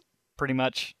 who's pretty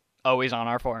much always on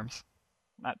our forums.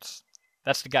 That's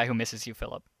the guy who misses you,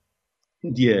 Philip.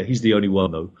 Yeah, he's the only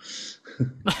one, though.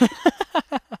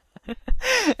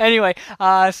 Anyway,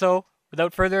 so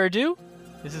without further ado,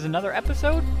 this is another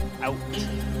episode out.